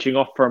mentally switching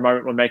off for a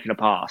moment when making a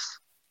pass.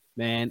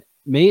 Man,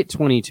 me at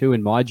 22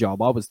 in my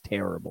job, I was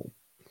terrible.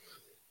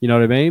 You know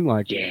what I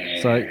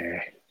mean?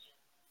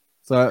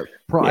 So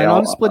and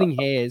I'm splitting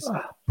hairs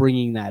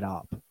bringing that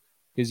up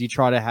because you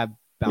try to have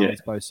balance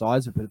both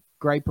sides. But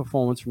great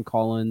performance from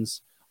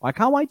Collins. I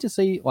can't wait to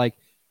see because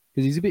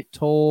he's a bit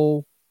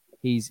tall.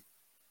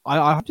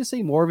 I hope to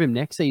see more of him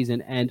next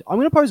season. And I'm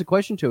going to pose a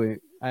question to him.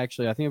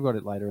 Actually, I think I've got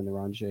it later in the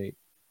run sheet.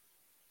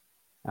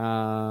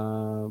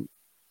 No,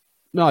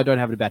 I don't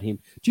have it about him.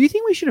 Do you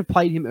think we should have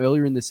played him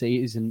earlier in the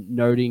season,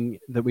 noting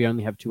that we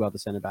only have 2 other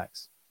centre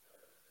backs?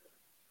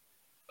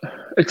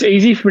 It's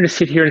easy for me to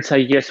sit here and say,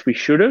 yes, we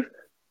should have.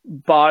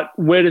 But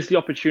where does the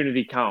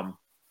opportunity come?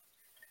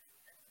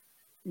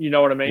 You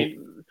know what I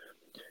mean?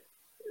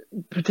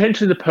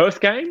 Potentially the Perth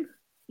game,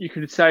 you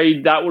could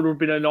say that would have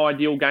been an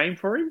ideal game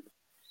for him,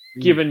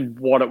 given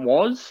what it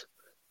was.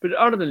 But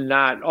other than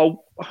that,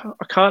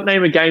 I can't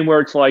name a game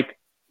where it's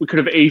we could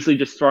have easily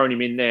just thrown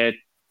him in there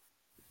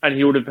and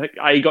he would have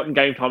A, gotten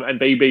game time and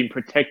B, been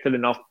protected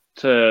enough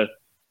to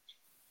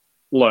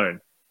learn.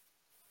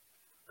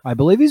 I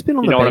believe he's been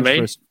on the bench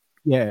for us.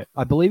 Yeah,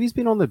 I believe he's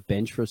been on the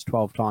bench for us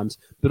 12 times.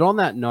 But on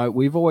that note,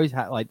 we've always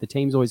had the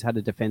team's always had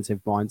a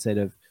defensive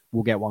mindset of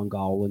we'll get 1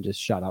 goal and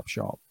just shut up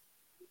shop.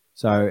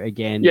 So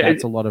again,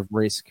 that's a lot of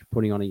risk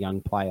putting on a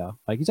young player.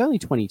 He's only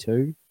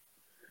 22.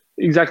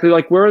 Exactly.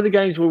 Where are the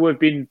games where we've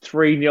been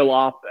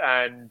 3-0 up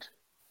and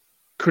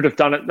could have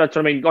done it? That's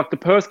what I mean. The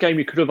Perth game,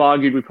 you could have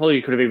argued we probably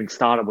could have even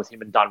started with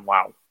him and done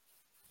well.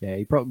 Yeah,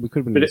 we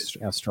could have been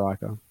our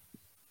striker.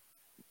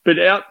 But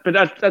at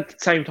the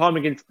same time,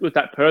 with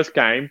that Perth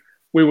game,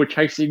 we were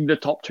chasing the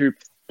top 2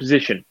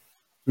 position.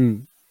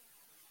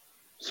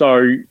 So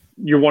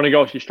you want to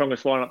go with your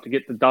strongest lineup to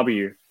get the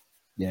W.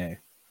 Yeah.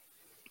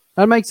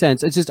 That makes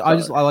sense. It's just I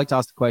like to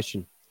ask the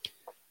question.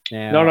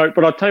 Now, No,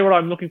 but I'll tell you what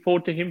I'm looking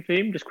forward to him,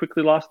 just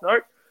quickly last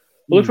note.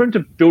 Look for him to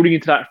building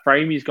into that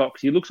frame he's got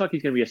because he looks like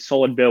he's going to be a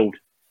solid build.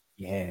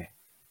 Yeah.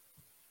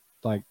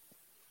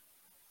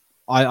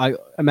 I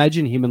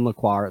imagine him and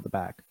Lacroix at the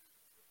back.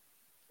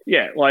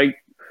 Yeah,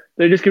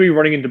 they're just going to be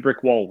running into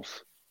brick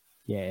walls.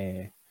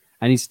 Yeah.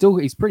 And he's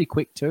pretty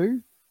quick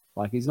too.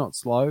 He's not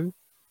slow.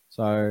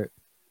 So,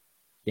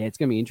 yeah, it's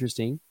going to be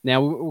interesting.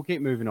 Now, we'll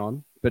keep moving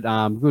on. But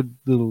good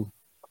little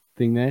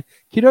thing there.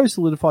 Kiddo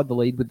solidified the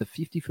lead with the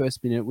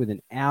 51st minute with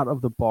an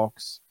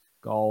out-of-the-box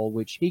goal,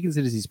 which he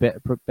considers his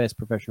best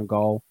professional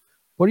goal.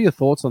 What are your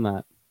thoughts on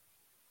that?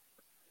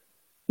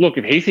 Look,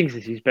 if he thinks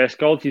it's his best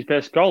goal, it's his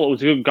best goal. It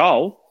was a good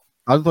goal.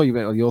 I thought you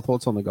meant your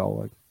thoughts on the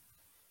goal. Like,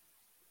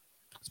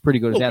 it's pretty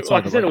good. It's Look, outside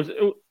like I said, box.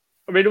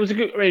 it was a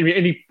good. I mean,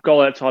 any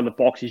goal outside the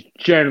box is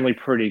generally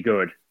pretty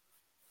good.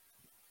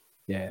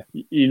 Yeah,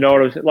 You know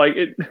what I'm saying? Like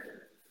it.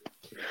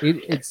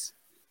 it's.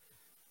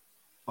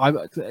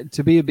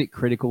 To be a bit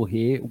critical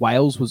here,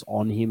 Wales was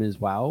on him as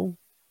well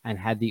and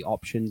had the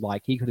option.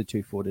 Like he could have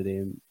 2-footed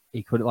him.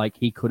 He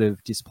could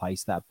have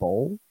displaced that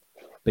ball,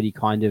 but he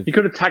kind of He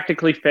could have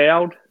tactically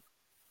fouled.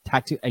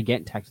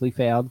 tactically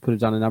fouled. Could have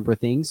done a number of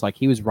things. Like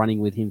he was running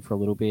with him for a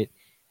little bit,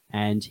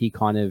 and he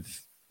kind of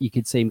you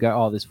could see him go,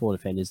 "Oh, there's 4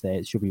 defenders there.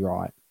 It should be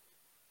right."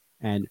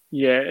 And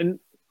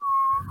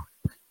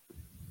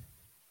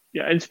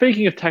and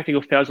speaking of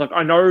tactical fouls, like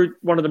I know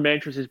one of the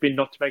mantras has been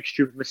not to make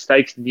stupid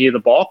mistakes near the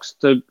box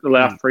to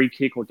allow free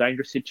kick or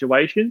dangerous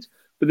situations.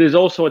 But there's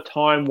also a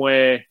time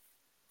where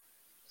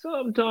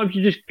sometimes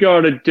you just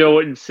got to do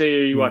it and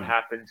see what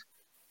happens.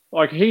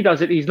 Like he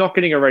does it, he's not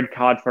getting a red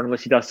card for it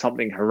unless he does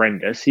something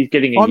horrendous. He's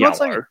getting a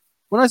yellow.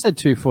 When I said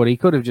 2-foot, he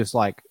could have just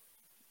like,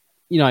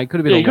 it could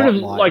have been. He could have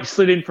like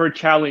slid in for a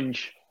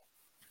challenge.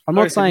 I'm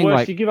not saying worse,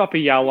 like you give up a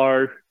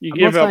yellow, you I'm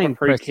give not up saying a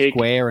free press kick.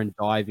 square and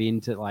dive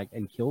into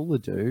and kill the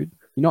dude.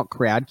 You're not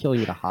crowd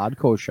killing at a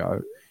hardcore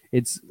show.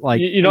 It's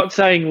like You're not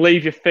saying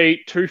leave your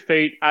feet 2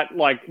 feet at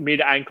like mid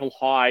ankle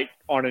height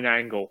on an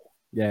angle.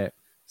 Yeah,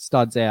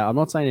 studs out. I'm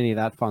not saying any of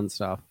that fun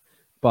stuff,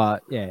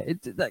 but yeah,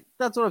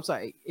 that's what I'm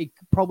saying. It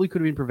probably could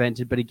have been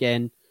prevented, but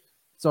again,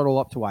 it's not all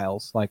up to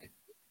Wales. Like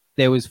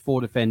there was 4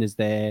 defenders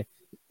there.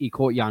 He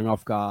caught Young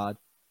off guard.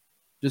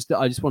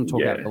 I just want to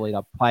talk about the lead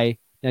up play.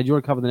 Now, do you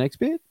want to cover the next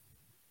bit?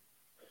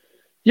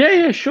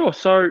 Yeah, sure.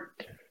 So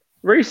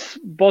Reece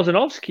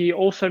Bozanovsky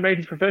also made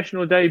his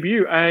professional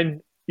debut,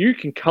 and you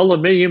can colour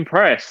me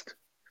impressed.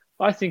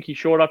 I think he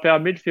shored up our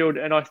midfield,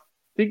 and I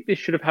think this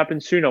should have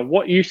happened sooner.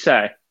 What you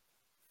say?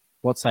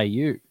 What say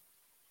you?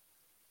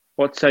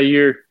 What say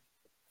you?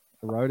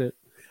 I wrote it.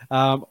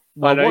 I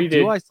Well, know what you do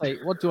did. I say?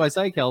 What do I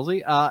say,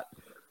 Kelsey?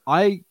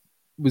 I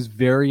was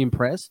very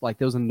impressed. Like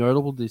there was a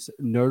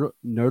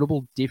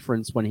notable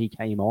difference when he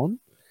came on,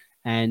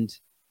 and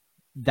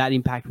that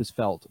impact was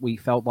felt. We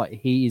felt like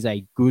he is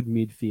a good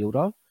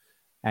midfielder,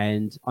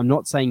 and I'm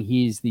not saying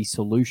he is the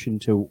solution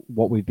to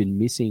what we've been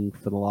missing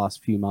for the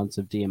last few months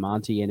of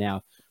Diamante and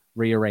our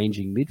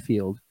rearranging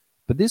midfield.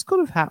 But this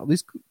could have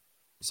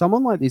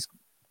someone like this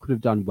could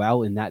have done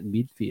well in that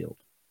midfield.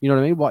 You know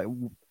what I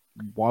mean?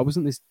 Why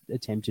wasn't this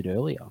attempted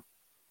earlier?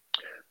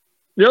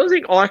 The other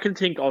thing I can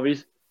think of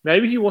is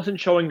maybe he wasn't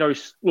showing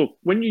those. Look,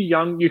 when you're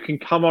young, you can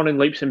come on in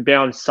leaps and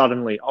bounds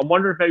suddenly. I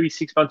wonder if maybe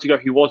 6 months ago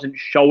he wasn't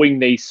showing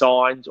these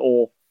signs,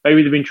 or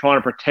maybe they've been trying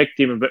to protect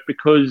him, but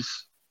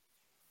because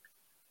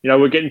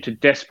we're getting to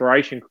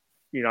desperation,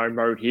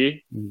 mode here,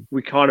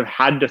 we kind of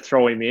had to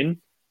throw him in,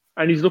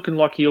 and he's looking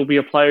like he'll be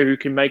a player who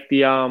can make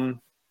the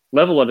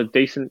level at a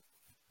decent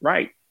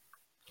rate.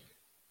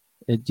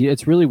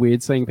 It's really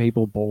weird seeing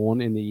people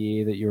born in the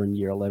year that you're in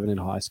year 11 in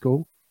high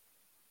school.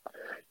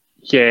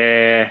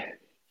 Yeah,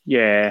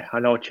 I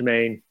know what you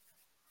mean.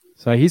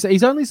 So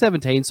he's only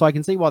 17, so I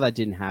can see why that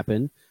didn't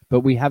happen. But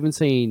we haven't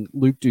seen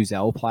Luke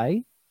Duzel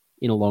play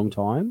in a long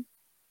time.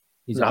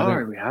 We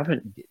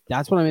haven't.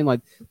 That's what I mean.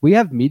 Like we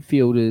have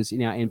midfielders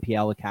in our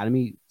NPL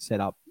academy set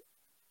up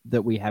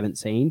that we haven't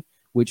seen,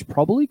 which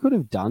probably could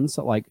have done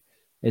so. Like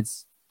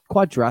it's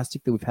quite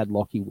drastic that we've had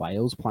Lockie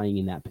Wales playing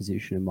in that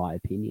position, in my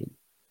opinion.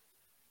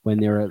 When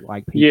there are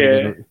like people,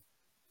 that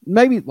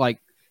maybe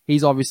like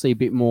he's obviously a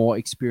bit more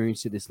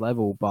experienced at this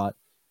level, but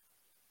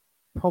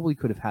probably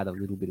could have had a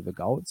little bit of a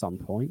go at some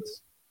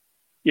points.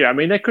 Yeah, I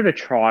mean, they could have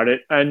tried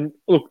it. And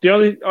look, the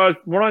only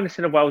what I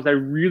understand of Wales, they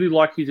really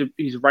like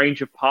his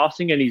range of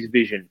passing and his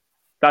vision.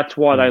 That's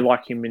why they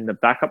like him in the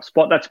backup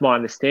spot. That's my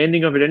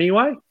understanding of it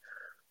anyway.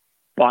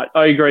 But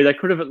I agree, they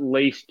could have at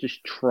least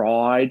just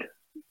tried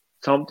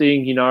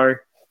something,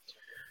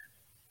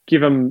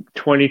 give him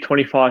 20,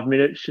 25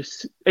 minutes,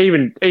 just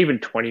even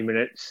 20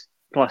 minutes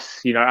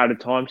plus, at a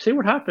time. See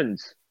what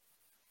happens.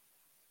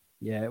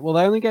 Yeah, well,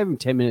 they only gave him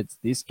 10 minutes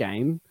this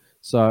game.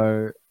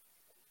 So,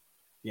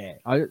 yeah,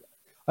 I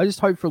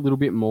just hope for a little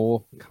bit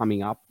more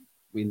coming up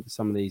with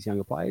some of these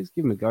younger players.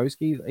 Give them a go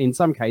ski. In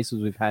some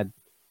cases, we've had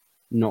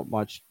not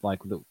much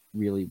that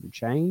really would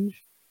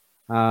change.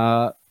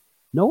 Noah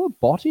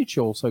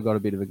Botic also got a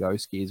bit of a go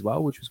ski as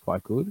well, which was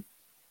quite good.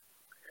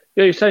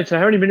 Yeah, you're saying, so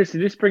how many minutes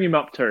did this bring him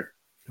up to?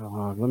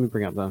 Oh, let me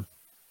bring up the...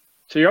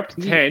 So you're up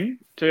to 10.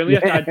 So you only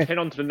have to add 10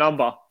 onto the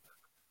number.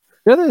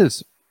 Yeah,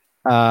 there's...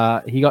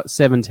 he got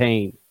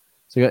 17.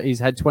 So he's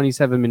had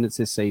 27 minutes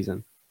this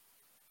season.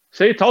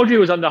 See, I told you it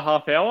was under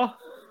half hour.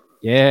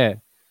 Yeah.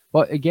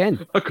 Well,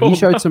 again, he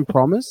showed some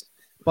promise.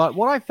 But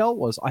what I felt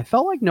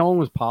like no one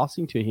was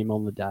passing to him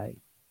on the day.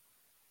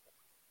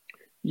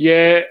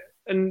 Yeah,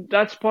 and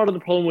that's part of the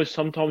problem with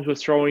sometimes we're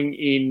throwing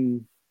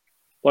in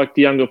like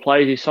the younger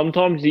players is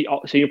sometimes the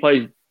senior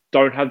players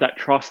don't have that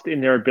trust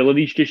in their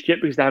abilities just yet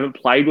because they haven't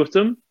played with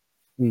them.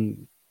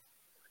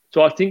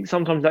 So I think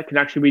sometimes that can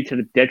actually be to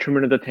the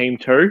detriment of the team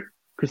too,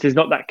 because there's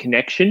not that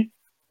connection.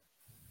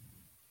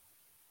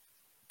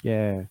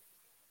 Yeah.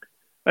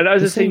 And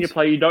as a This senior seems-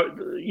 player,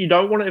 you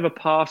don't want to ever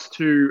pass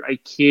to a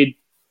kid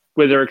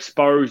where they're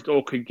exposed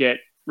or could get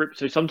ripped.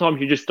 So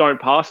sometimes you just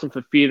don't pass them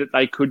for fear that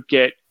they could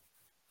get,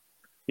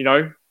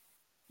 the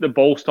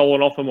ball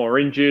stolen off them or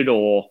injured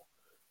or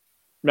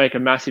make a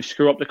massive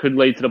screw up that could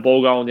lead to the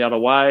ball going the other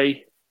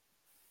way.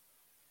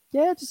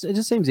 Yeah, it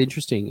just seems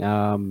interesting.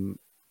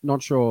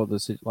 Not sure the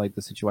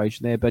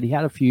situation there, but he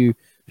had a few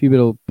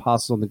little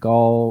passes on the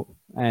goal,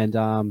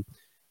 and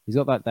he's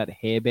got that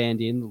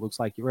hairband in that looks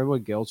like, you remember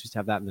when girls used to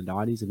have that in the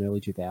 90s and early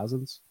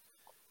 2000s?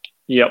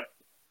 Yep.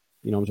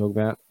 You know what I'm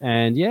talking about?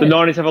 And yeah, The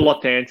 90s have a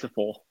lot to answer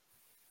for.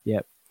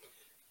 yep,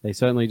 they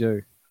certainly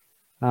do.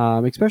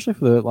 Especially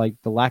for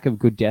the lack of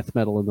good death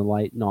metal in the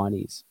late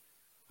 90s.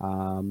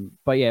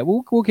 But yeah,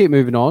 we'll keep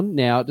moving on.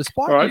 Now,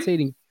 despite All right.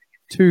 conceding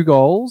 2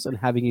 goals and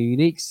having a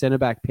unique centre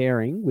back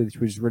pairing, which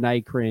was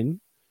Renee Crin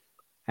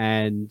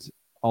and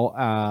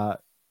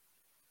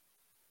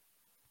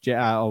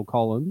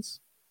Collins,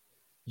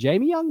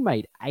 Jamie Young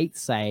made 8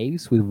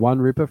 saves with 1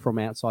 ripper from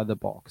outside the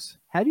box.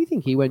 How do you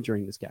think he went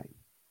during this game?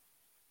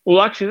 Well,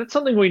 actually, that's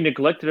something we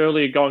neglected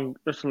earlier going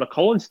just on the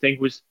Collins thing,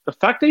 was the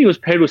fact that he was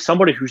paired with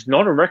somebody who's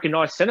not a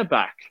recognised centre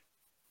back.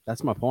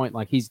 That's my point.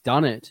 Like, he's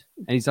done it,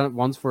 and he's done it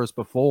once for us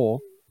before,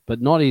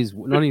 but not his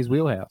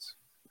wheelhouse.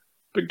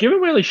 But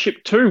given we only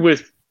shipped 2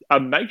 with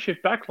a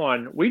makeshift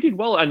backline, we did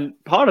well. And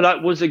part of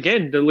that was,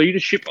 again, the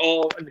leadership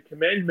and the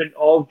commandment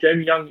of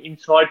Jamie Young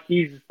inside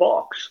his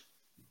box.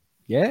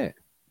 Yeah.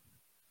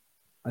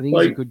 I think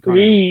he's a good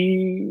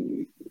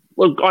guy.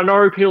 Look, I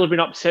know people have been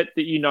upset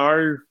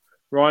that,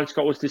 Ryan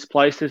Scott was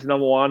displaced as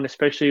number 1,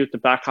 especially with the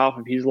back half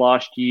of his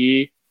last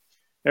year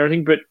and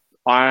everything. But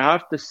I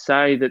have to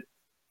say that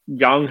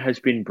Young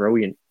has been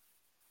brilliant.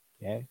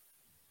 Yeah.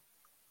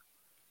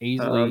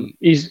 Easily.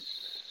 He's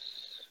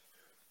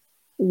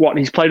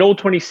played all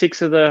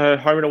 26 of the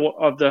home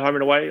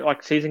and away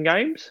season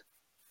games.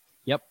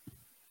 Yep.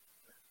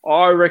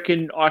 I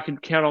reckon I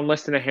could count on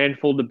less than a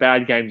handful of the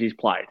bad games he's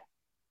played.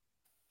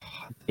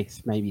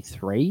 It's maybe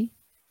 3.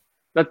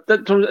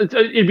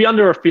 It'd be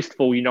under a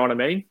fistful, you know what I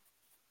mean?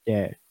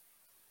 Yeah.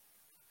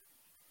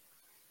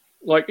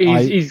 Like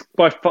he's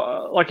by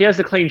far, he has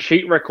the clean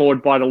sheet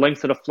record by the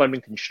length of the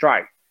Flemington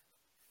Straight.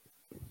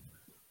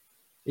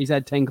 He's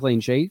had 10 clean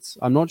sheets.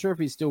 I'm not sure if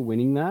he's still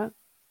winning that,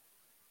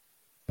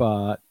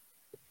 but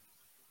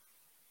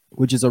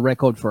which is a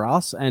record for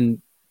us.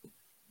 And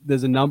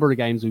there's a number of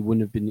games we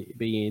wouldn't have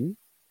be in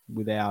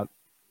without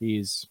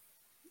his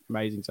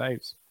amazing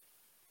saves.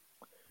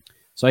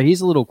 So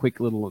here's a quick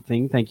little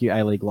thing. Thank you,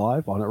 A-League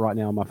Live, on it right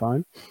now on my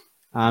phone.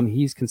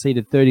 He's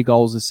conceded 30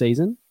 goals this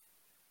season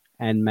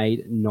and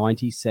made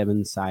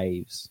 97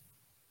 saves.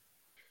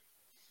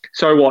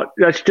 So what?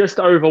 That's just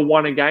over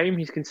 1 a game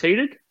he's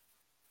conceded?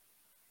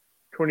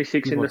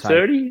 26 Give or into take.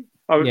 30?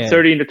 Oh, Yeah.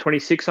 30 into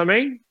 26, I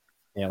mean?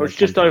 Yeah, So it's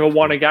just over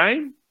 1 a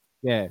game?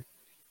 Yeah.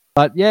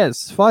 But yes,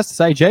 suffice to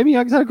say, Jamie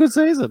Young's had a good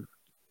season.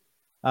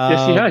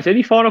 Yes, he has.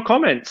 Any final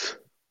comments?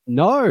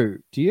 No.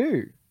 Do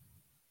you?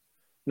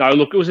 No,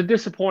 look, it was a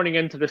disappointing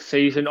end to the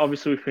season.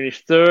 Obviously, we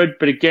finished 3rd.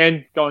 But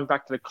again, going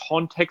back to the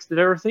context of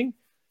everything,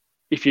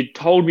 if you'd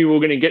told me we were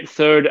going to get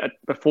 3rd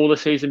before the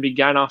season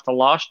began after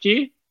last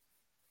year,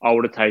 I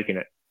would have taken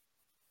it.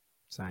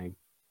 Same.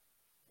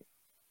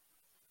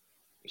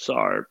 So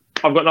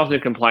I've got nothing to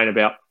complain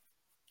about.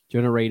 Do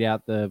you want to read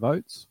out the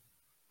votes?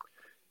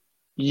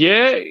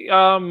 Yeah,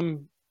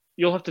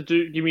 you'll have to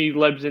give me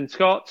Lebs and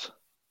Scott's.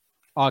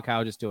 Okay,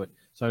 I'll just do it.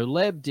 So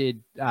Leb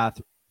did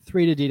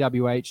 3 to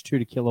DWH, 2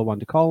 to Killer, 1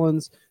 to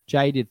Collins.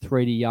 Jay did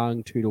 3 to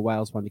Young, 2 to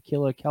Wales, 1 to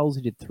Killer.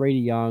 Kelsey did 3 to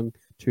Young,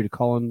 2 to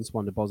Collins,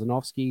 1 to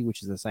Bozanovsky,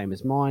 which is the same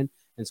as mine.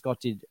 And Scott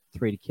did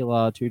 3 to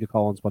Killer, 2 to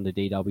Collins, 1 to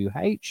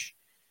DWH.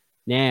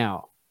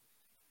 Now,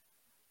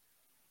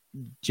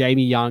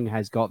 Jamie Young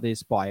has got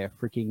this by a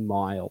freaking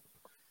mile.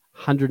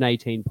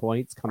 118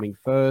 points coming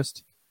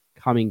first.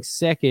 Coming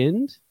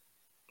second,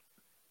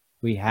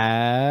 we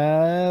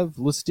have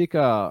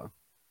Lustica.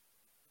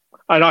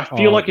 And I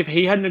feel like if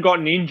he hadn't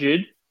gotten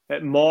injured,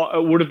 it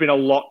would have been a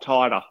lot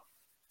tighter.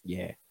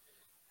 Yeah.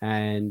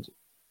 And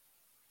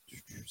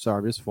sorry,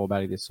 I'm just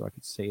formatting this so I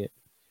can see it.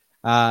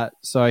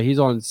 So he's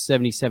on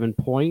 77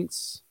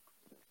 points.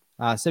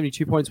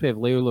 72 points, we have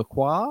Leo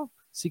Lacroix.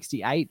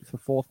 68 for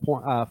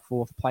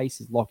fourth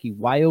place is Lockie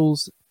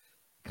Wales.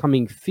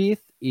 Coming 5th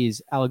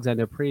is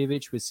Alexander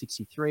Prijovic with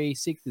 63.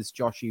 6th is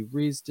Joshy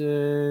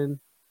Risdon.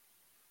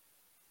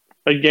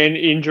 Again,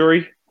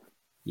 injury.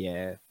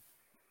 Yeah.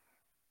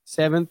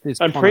 7th is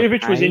And Connor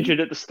Prijovic was Payne. injured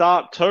at the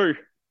start too.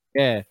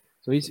 Yeah.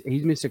 So he's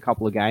missed a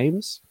couple of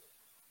games.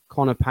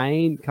 Connor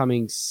Payne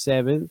coming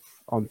 7th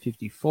on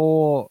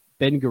 54.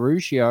 Ben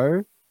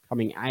Garuccio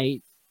coming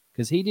 8th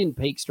because he didn't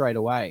peak straight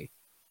away.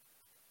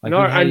 But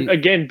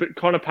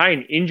Connor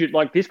Payne injured.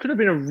 This could have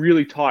been a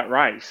really tight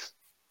race.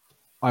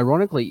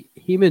 Ironically,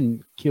 him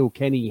and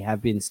Kilkenny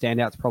have been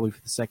standouts probably for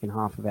the second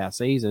half of our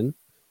season.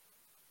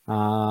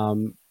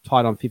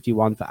 tied on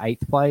 51 for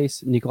 8th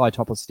place. Nikolai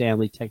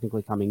Topor-Stanley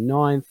technically coming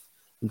 9th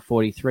on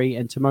 43.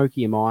 And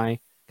Tomoki Imai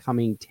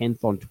coming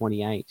 10th on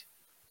 28.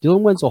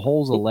 Dylan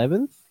Wenzel-Hall's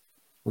 11th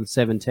on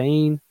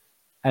 17.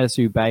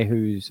 Adisu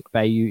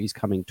Bayu is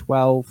coming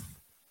 12th.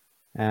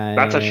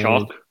 That's a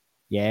shock.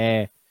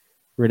 Yeah.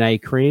 Renee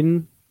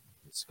Crin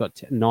has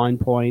got 9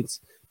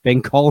 points.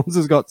 Ben Collins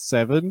has got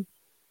 7.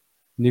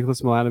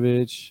 Nicholas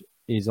Milanovic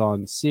is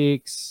on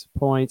 6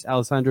 points.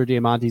 Alessandro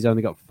Diamante's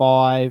only got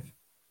 5.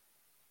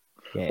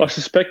 Yeah. I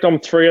suspect I'm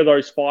 3 of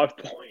those 5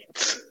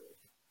 points.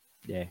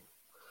 Yeah.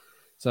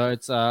 So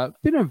it's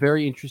been a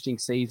very interesting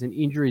season.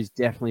 Injuries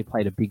definitely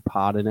played a big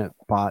part in it,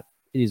 but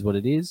it is what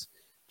it is.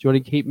 Do you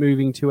want to keep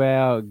moving to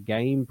our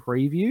game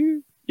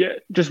preview? Yeah,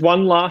 just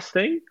one last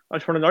thing. I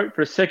just want to note,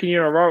 for the second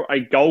year in a row, a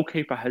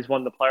goalkeeper has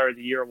won the Player of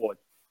the Year award.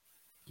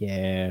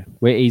 Yeah,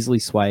 we're easily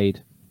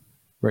swayed.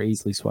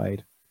 It's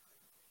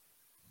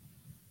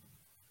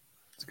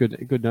a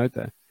good note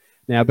there.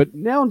 But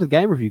now on to the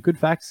game review. Good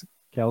facts,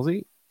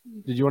 Kelsey.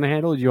 Did you want to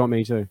handle it or do you want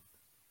me to?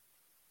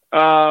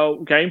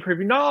 Game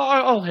preview? No,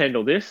 I'll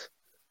handle this.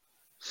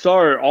 So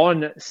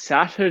on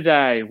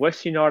Saturday,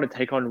 West United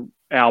take on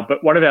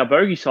one of our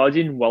bogey sides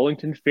in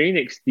Wellington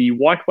Phoenix. The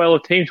White Whale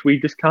of teams we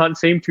just can't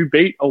seem to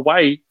beat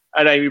away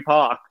at Amy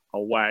Park.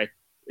 Away.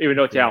 Even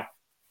though it's our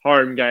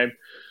home game.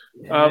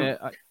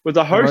 With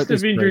a host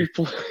of injuries,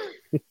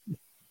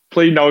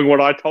 please knowing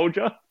what I told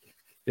you.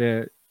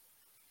 Yeah.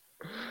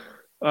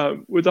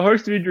 With a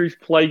host of injuries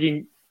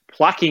plaquing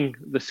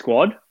the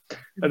squad,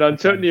 and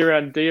uncertainty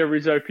around Dia,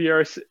 Rizzo,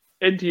 Pieris,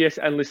 NTS,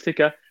 and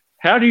Listica,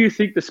 how do you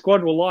think the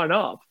squad will line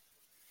up?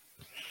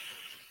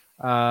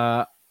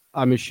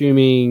 I'm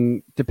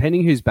assuming,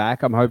 depending who's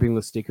back, I'm hoping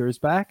Listica is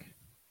back.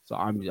 So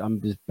I'm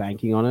just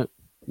banking on it.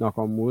 Knock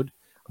on wood.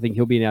 I think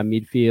he'll be in our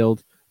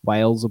midfield.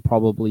 Wales will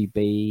probably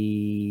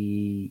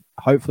be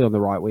hopefully on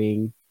the right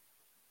wing,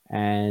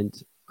 and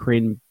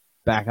Crin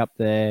back up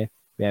there.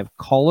 We have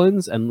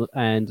Collins and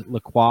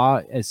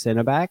Lacroix as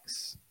centre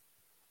backs.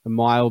 And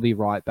Mai will be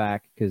right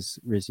back because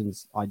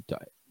Rissen's.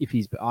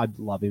 I'd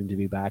love him to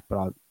be back, but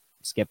I'm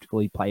skeptical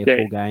he'd play a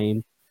full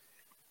game.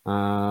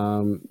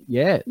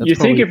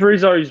 Think if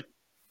Rizzo's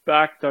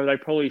back though, they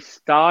probably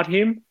start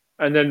him,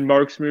 and then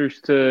Mokes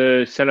moves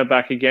to centre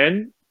back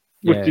again.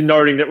 With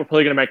noting that we're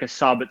probably going to make a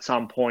sub at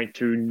some point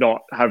to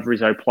not have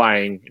Rizzo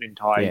playing an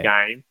entire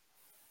game.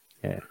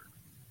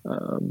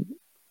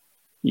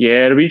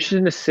 It'll be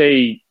interesting to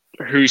see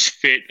who's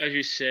fit. As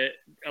you said,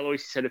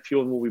 Eloise said a few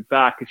of them will be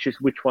back. It's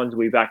just which ones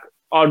will be back.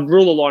 I'd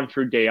rule a line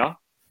through Dia.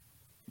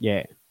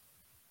 Yeah.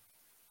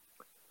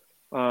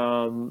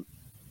 I'd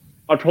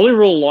probably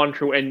rule a line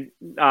through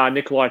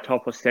Nikolai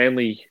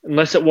Topor-Stanley,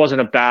 unless it wasn't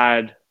a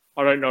bad,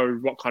 I don't know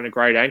what kind of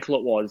grade ankle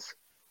it was.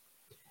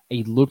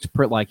 He looked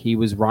like he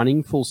was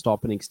running full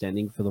stop and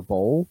extending for the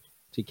ball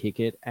to kick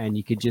it, and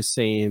you could just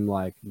see him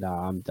like,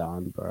 nah, I'm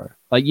done, bro.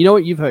 Like, you know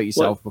what? You've hurt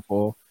yourself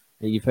before,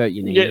 and you've hurt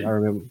your knee. Yeah, I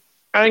remember.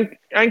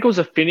 Ankles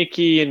are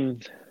finicky,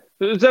 and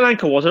was that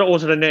ankle, was it? Or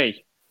was it a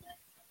knee?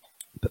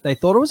 But they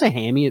thought it was a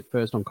hammy at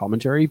first on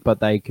commentary, but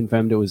they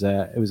confirmed it was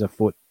a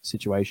foot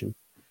situation.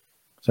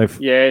 So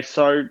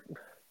and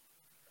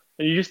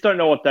you just don't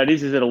know what that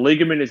is. Is it a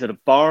ligament? Is it a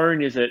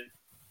bone? Is it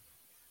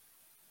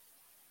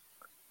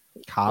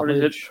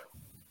cartilage?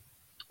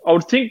 I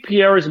would think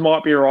Pierre's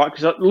might be right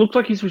because it looked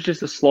like his was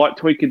just a slight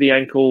tweak of the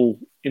ankle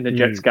in the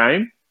Jets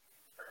game.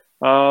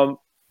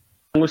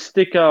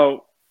 Listica,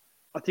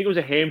 I think it was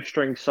a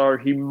hamstring, so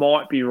he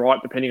might be right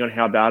depending on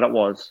how bad it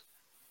was.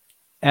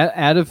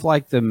 Out of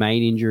like the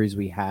main injuries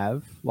we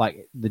have,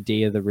 like the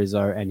Dia, the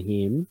Rizzo, and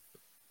him,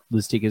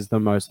 Listic is the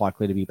most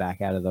likely to be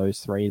back out of those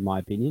three, in my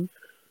opinion.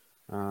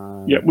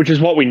 Which is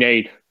what we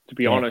need, to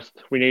be honest.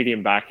 We need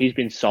him back. He's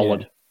been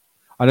solid. Yeah.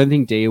 I don't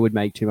think Dia would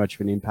make too much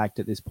of an impact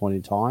at this point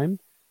in time,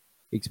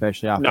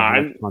 especially after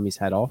the time he's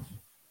had off.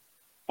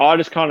 I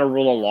just kind of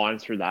rule a line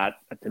through that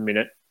at the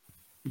minute.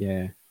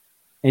 Yeah.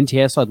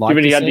 NTS, I'd like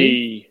to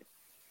see.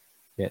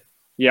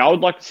 I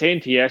would like to see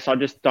NTS. I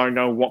just don't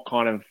know what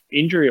kind of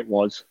injury it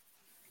was.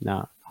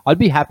 No. I'd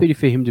be happy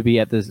for him to be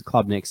at the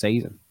club next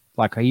season.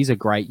 Like, he's a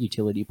great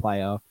utility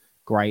player.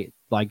 Great.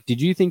 Like,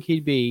 did you think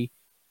he'd be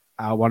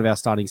one of our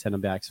starting centre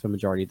backs for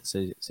majority of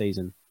the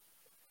season?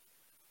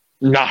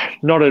 No,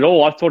 not at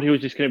all. I thought he was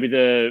just going to be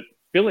the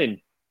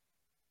fill-in.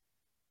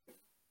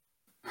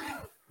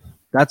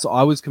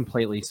 I was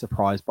completely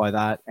surprised by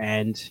that.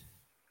 And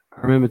I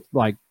remember,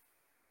 like,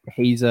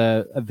 he's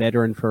a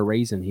veteran for a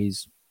reason.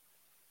 He's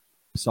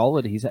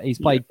solid. He's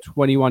played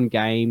 21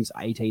 games,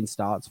 18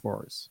 starts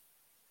for us.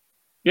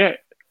 Yeah,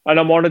 and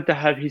I wanted to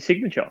have his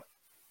signature.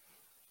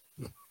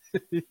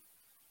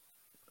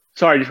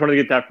 Sorry, just wanted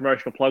to get that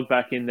promotional plug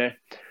back in there.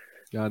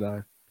 I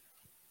know.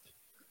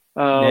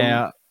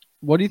 Now,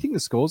 what do you think the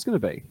score's going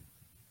to be?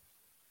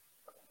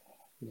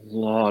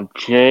 Oh,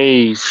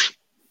 jeez.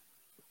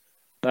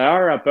 They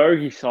are a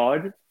bogey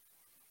side.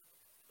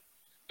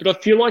 But I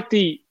feel like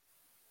the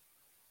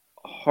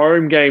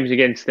home games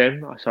against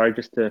them, sorry,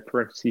 just to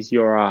parentheses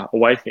your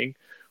away thing,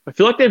 I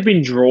feel like they've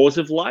been draws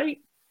of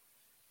late.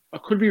 I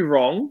could be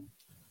wrong.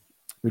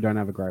 We don't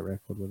have a great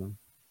record with them.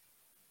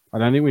 I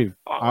don't think we've.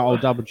 I'll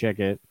double check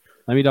it.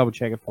 Let me double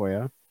check it for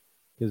you,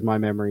 because my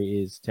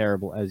memory is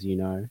terrible, as you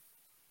know.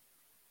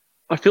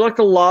 I feel like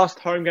the last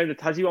home game, the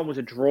Tassie one, was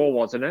a draw,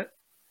 wasn't it?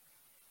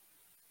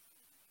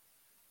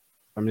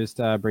 I'm just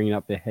bringing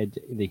up the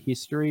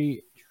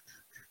history.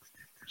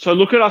 So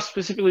look at us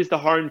specifically as the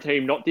home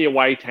team, not the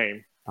away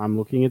team. I'm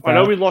looking at that. I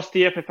know we lost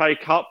the FFA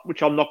Cup,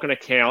 which I'm not going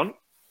to count.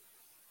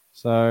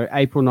 So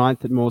April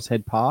 9th at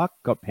Moorshead Park,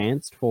 got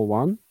pantsed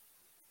 4-1.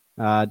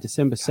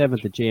 December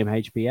 7th at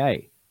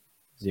GMHBA,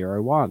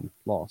 0-1,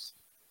 lost.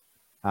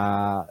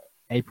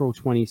 April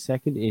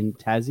 22nd in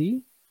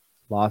Tassie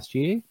last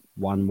year,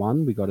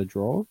 1-1, we got a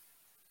draw.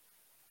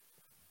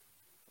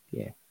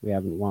 Yeah, we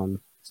haven't won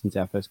since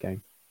our first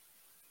game.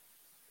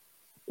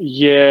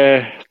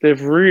 Yeah,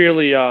 they've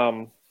really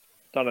done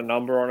a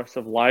number on us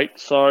of late.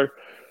 So,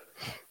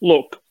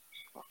 look,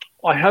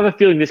 I have a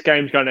feeling this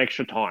game's going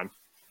extra time.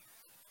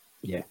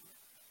 Yeah.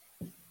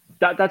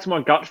 That's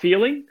my gut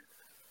feeling.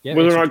 Yeah,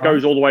 Whether or not extra it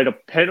goes time. all the way to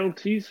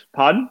penalties,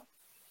 pardon?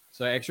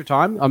 So extra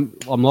time.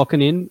 I'm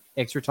locking in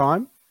extra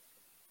time.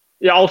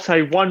 Yeah, I'll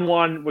say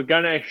 1-1. We're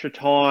going to extra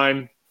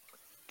time.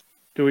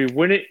 Do we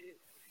win it?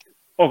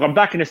 Oh, I'm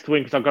backing us to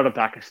win because I've got to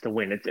back us to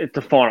win. It's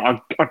the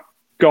final. I've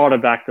got to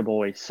back the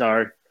boys.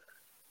 So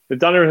they've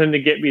done everything to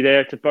get me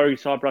there. It's a bogey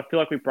side, but I feel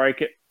like we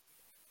break it.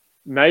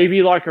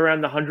 Maybe like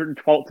around the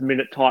 112th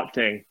minute type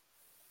thing.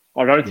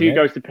 I don't think it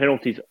goes to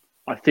penalties.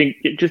 I think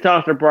just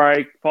after a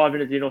break, 5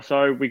 minutes in or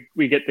so,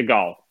 we get the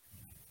goal.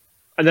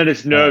 And then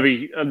it's a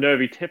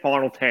nervy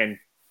final 10.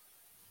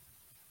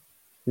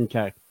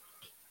 Okay.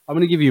 I'm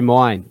going to give you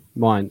mine.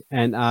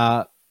 And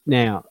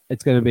now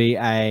it's going to be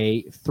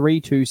a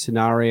 3-2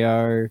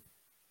 scenario.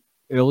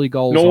 Early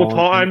goals Normal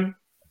on. time.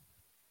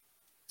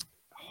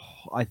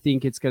 I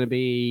think it's going to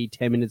be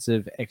 10 minutes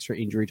of extra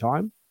injury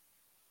time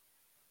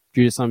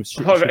due to some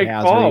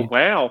Oh,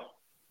 wow.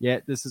 Yeah,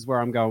 this is where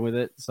I'm going with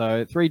it.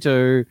 So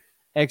 3-2,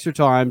 extra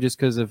time just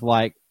because of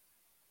like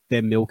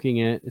they're milking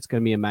it. It's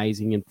going to be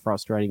amazing and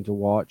frustrating to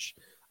watch.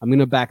 I'm going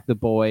to back the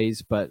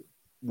boys, but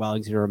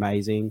Wellington are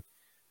amazing.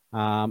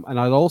 And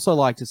I'd also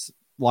like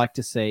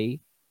to see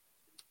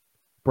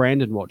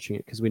Brandon watching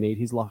it because we need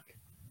his luck.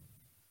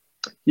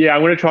 Yeah,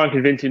 I'm going to try and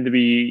convince him to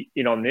be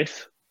in on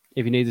this.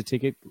 If he needs a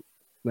ticket,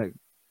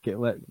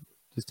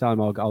 just tell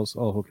him I'll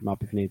hook him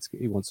up if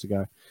he wants to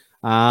go.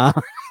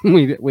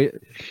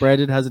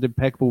 Brandon has an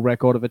impeccable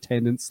record of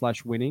attendance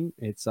 / winning.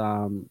 It's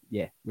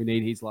we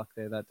need his luck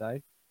there that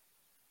day.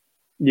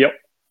 Yep.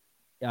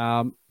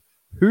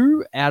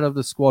 Who out of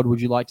the squad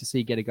would you like to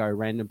see get a go?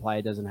 Random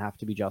player doesn't have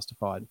to be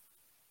justified.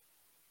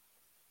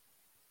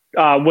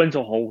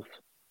 Wenzel Halls.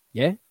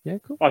 Yeah,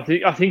 cool. I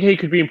think he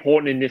could be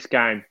important in this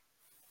game.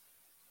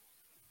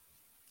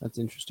 That's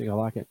interesting. I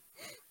like it.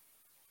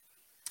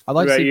 I'd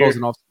like to see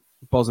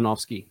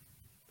Bozanovsky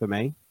for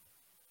me.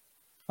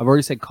 I've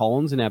already said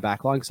Collins in our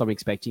backline because I'm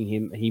expecting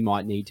him. He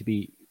might need to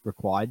be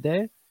required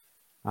there.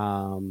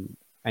 And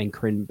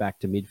Crin back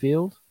to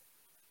midfield.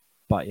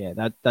 But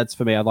yeah, that's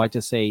for me. I'd like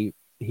to see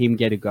him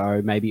get a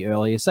go maybe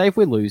earlier. Say if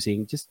we're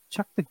losing, just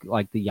chuck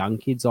the young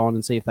kids on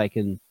and see if they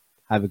can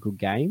have a good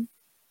game.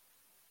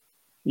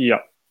 Yeah.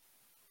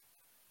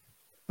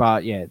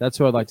 But yeah, that's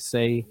what I'd like to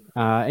see.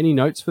 Any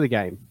notes for the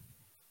game?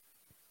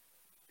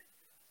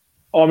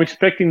 I'm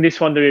expecting this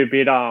one to be a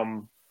bit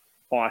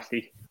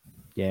feisty.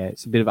 Yeah,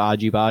 it's a bit of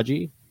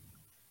argy-bargy.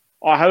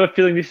 I have a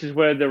feeling this is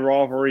where the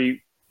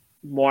rivalry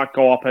might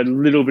go up a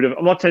little bit.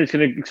 I'm not saying it's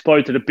going to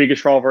explode to the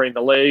biggest rivalry in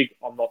the league.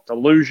 I'm not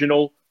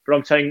delusional, but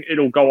I'm saying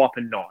it'll go up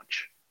a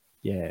notch.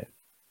 Yeah,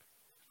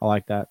 I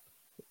like that.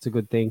 It's a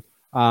good thing.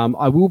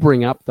 I will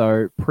bring up,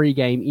 though,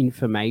 pre-game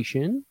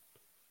information.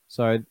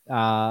 So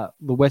the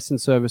Western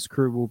Service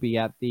crew will be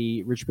at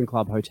the Richmond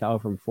Club Hotel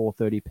from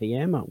 4:30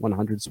 p.m. at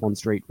 100 Swan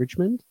Street,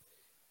 Richmond.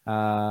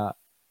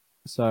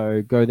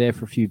 So go there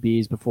for a few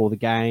beers before the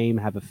game,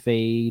 have a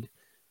feed,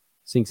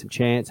 sing some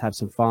chants, have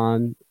some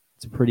fun.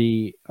 It's a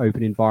pretty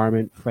open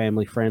environment,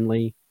 family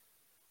friendly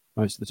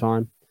most of the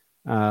time.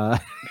 A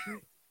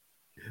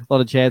lot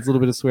of chants, a little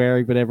bit of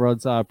swearing, but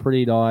everyone's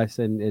pretty nice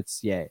and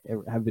it's, have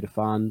a bit of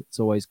fun. It's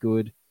always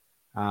good.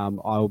 I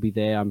will be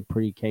there. I'm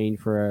pretty keen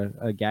for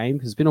a game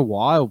because it's been a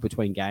while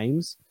between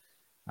games.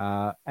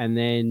 And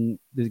then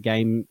the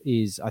game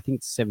is, I think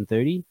it's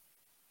 7:30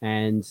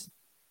 and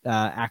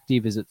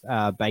active is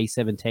at Bay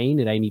 17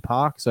 at Amy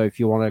Park. So if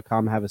you want to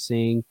come have a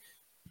sing,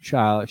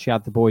 shout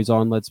the boys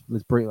on. Let's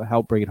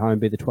help bring it home.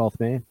 Be the 12th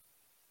man.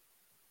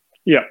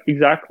 Yeah,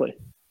 exactly.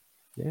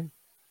 Yeah.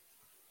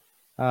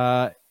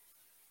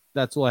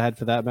 That's all I had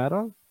for that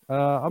matter.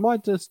 I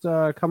might just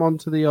come on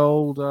to the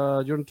old. Do you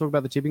want to talk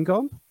about the tipping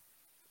comp?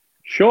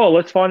 Sure.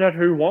 Let's find out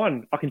who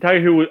won. I can tell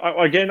you who.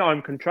 Again,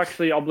 I'm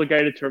contractually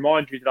obligated to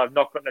remind you that I've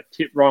not gotten a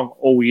tip wrong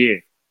all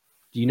year.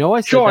 Do you know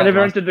I said sure that I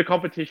never entered the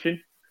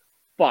competition,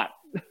 but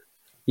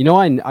you know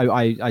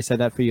I said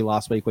that for you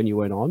last week when you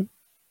weren't on.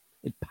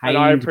 It pained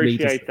and I me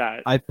appreciate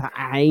that. It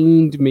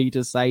pained me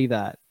to say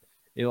that.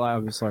 I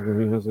was like,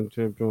 who hasn't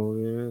tipped?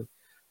 Yeah.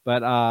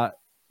 But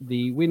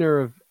the winner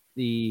of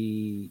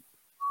the,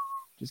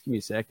 just give me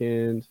a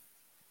second.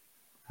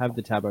 Have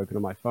the tab open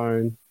on my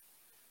phone.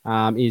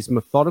 is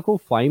Methodical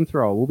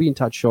Flamethrower. We'll be in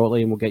touch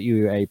shortly, and we'll get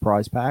you a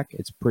prize pack.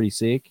 It's pretty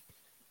sick.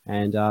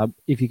 And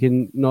if you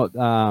can not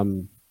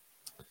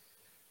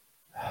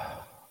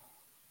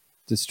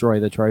destroy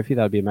the trophy,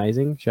 that'd be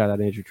amazing. Shout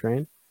out Andrew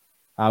Tran.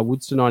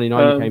 Woodster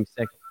 99 came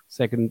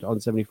second on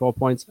 74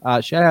 points.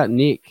 Shout out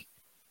Nick.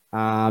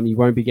 You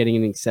won't be getting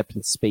an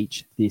acceptance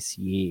speech this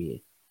year.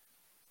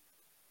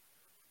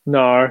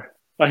 No.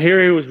 I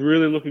hear he was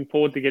really looking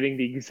forward to getting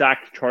the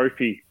exact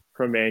trophy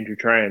from Andrew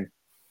Tran.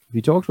 If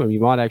you talk to him, you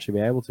might actually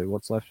be able to.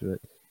 What's left of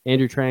it?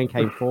 Andrew Tran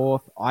came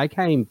fourth. I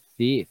came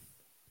fifth.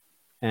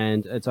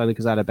 And it's only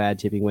because I had a bad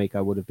tipping week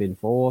I would have been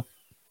fourth.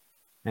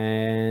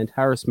 And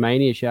Harris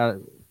Mania, shout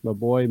out my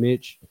boy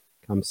Mitch,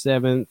 come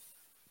seventh.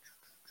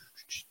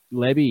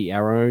 Lebby,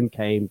 our own,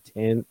 came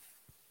 10th.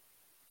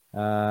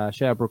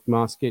 Shout out Brooke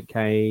Musket,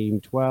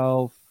 came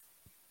 12th.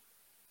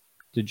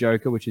 The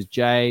Joker, which is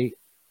Jay,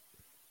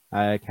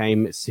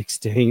 came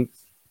 16th.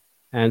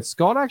 And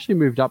Scott actually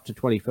moved up to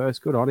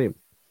 21st. Good on him.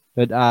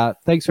 But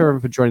thanks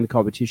everyone for joining the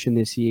competition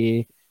this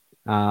year.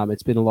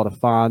 It's been a lot of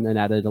fun and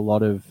added a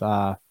lot of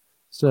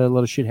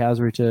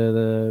shithousery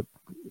to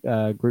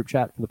the group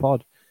chat for the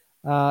pod.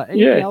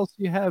 Anything else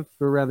you have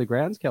for Around the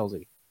Grounds,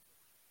 Kelsey?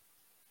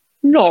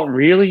 Not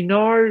really,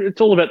 no.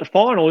 It's all about the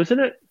final, isn't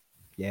it?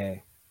 Yeah.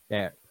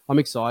 I'm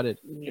excited.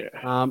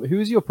 Yeah. Who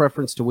is your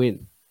preference to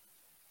win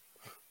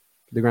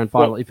the grand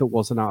final if it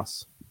wasn't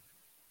us?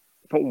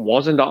 If it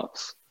wasn't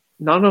us,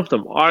 none of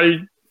them. I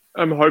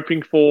am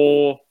hoping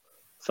for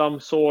some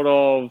sort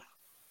of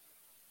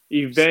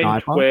event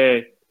Sniper?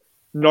 where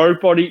no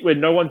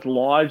one's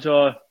lives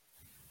are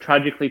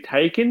tragically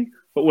taken,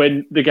 but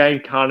when the game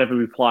can't ever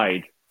be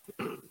played.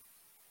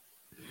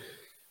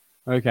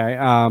 Okay.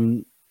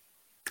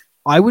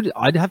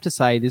 I'd have to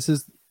say this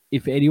is,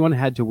 if anyone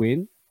had to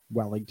win,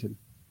 Wellington.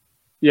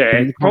 Yeah,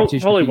 Been in the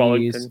competition probably for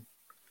years. Wellington.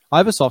 I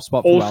have a soft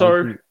spot for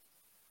Wellington.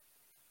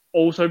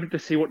 Also to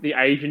see what the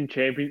Asian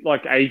Football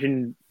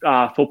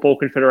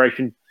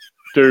Confederation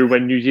do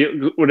when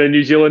a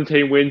New Zealand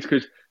team wins,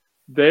 because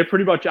they're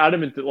pretty much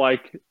adamant that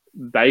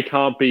they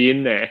can't be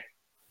in there.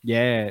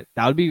 Yeah,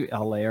 that would be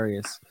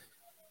hilarious.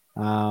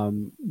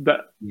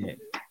 But Yeah.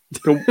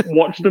 to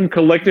watch them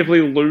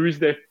collectively lose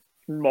their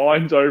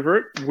minds over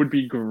it would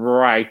be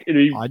great.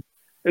 I'd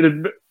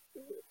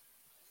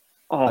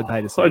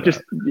pay to see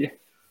that. Yeah,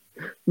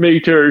 me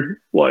too.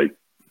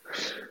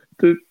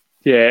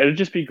 It'd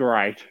just be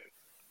great.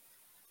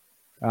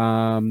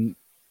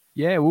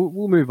 Yeah,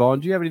 we'll move on.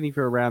 Do you have anything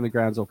for Around the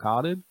Grounds or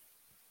Carded?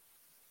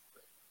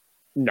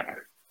 No.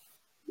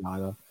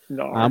 Neither.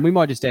 No. We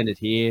might just end it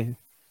here.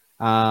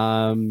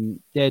 Yeah,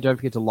 don't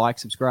forget to like,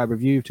 subscribe,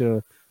 review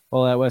to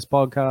All Out West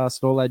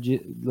podcast, all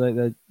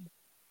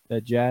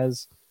that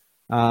jazz.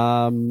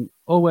 All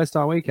West,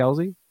 aren't we,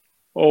 Kelsey?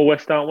 All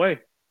West, aren't we?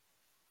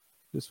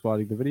 Just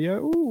fighting the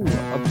video. Ooh,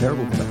 I'm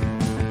terrible for that.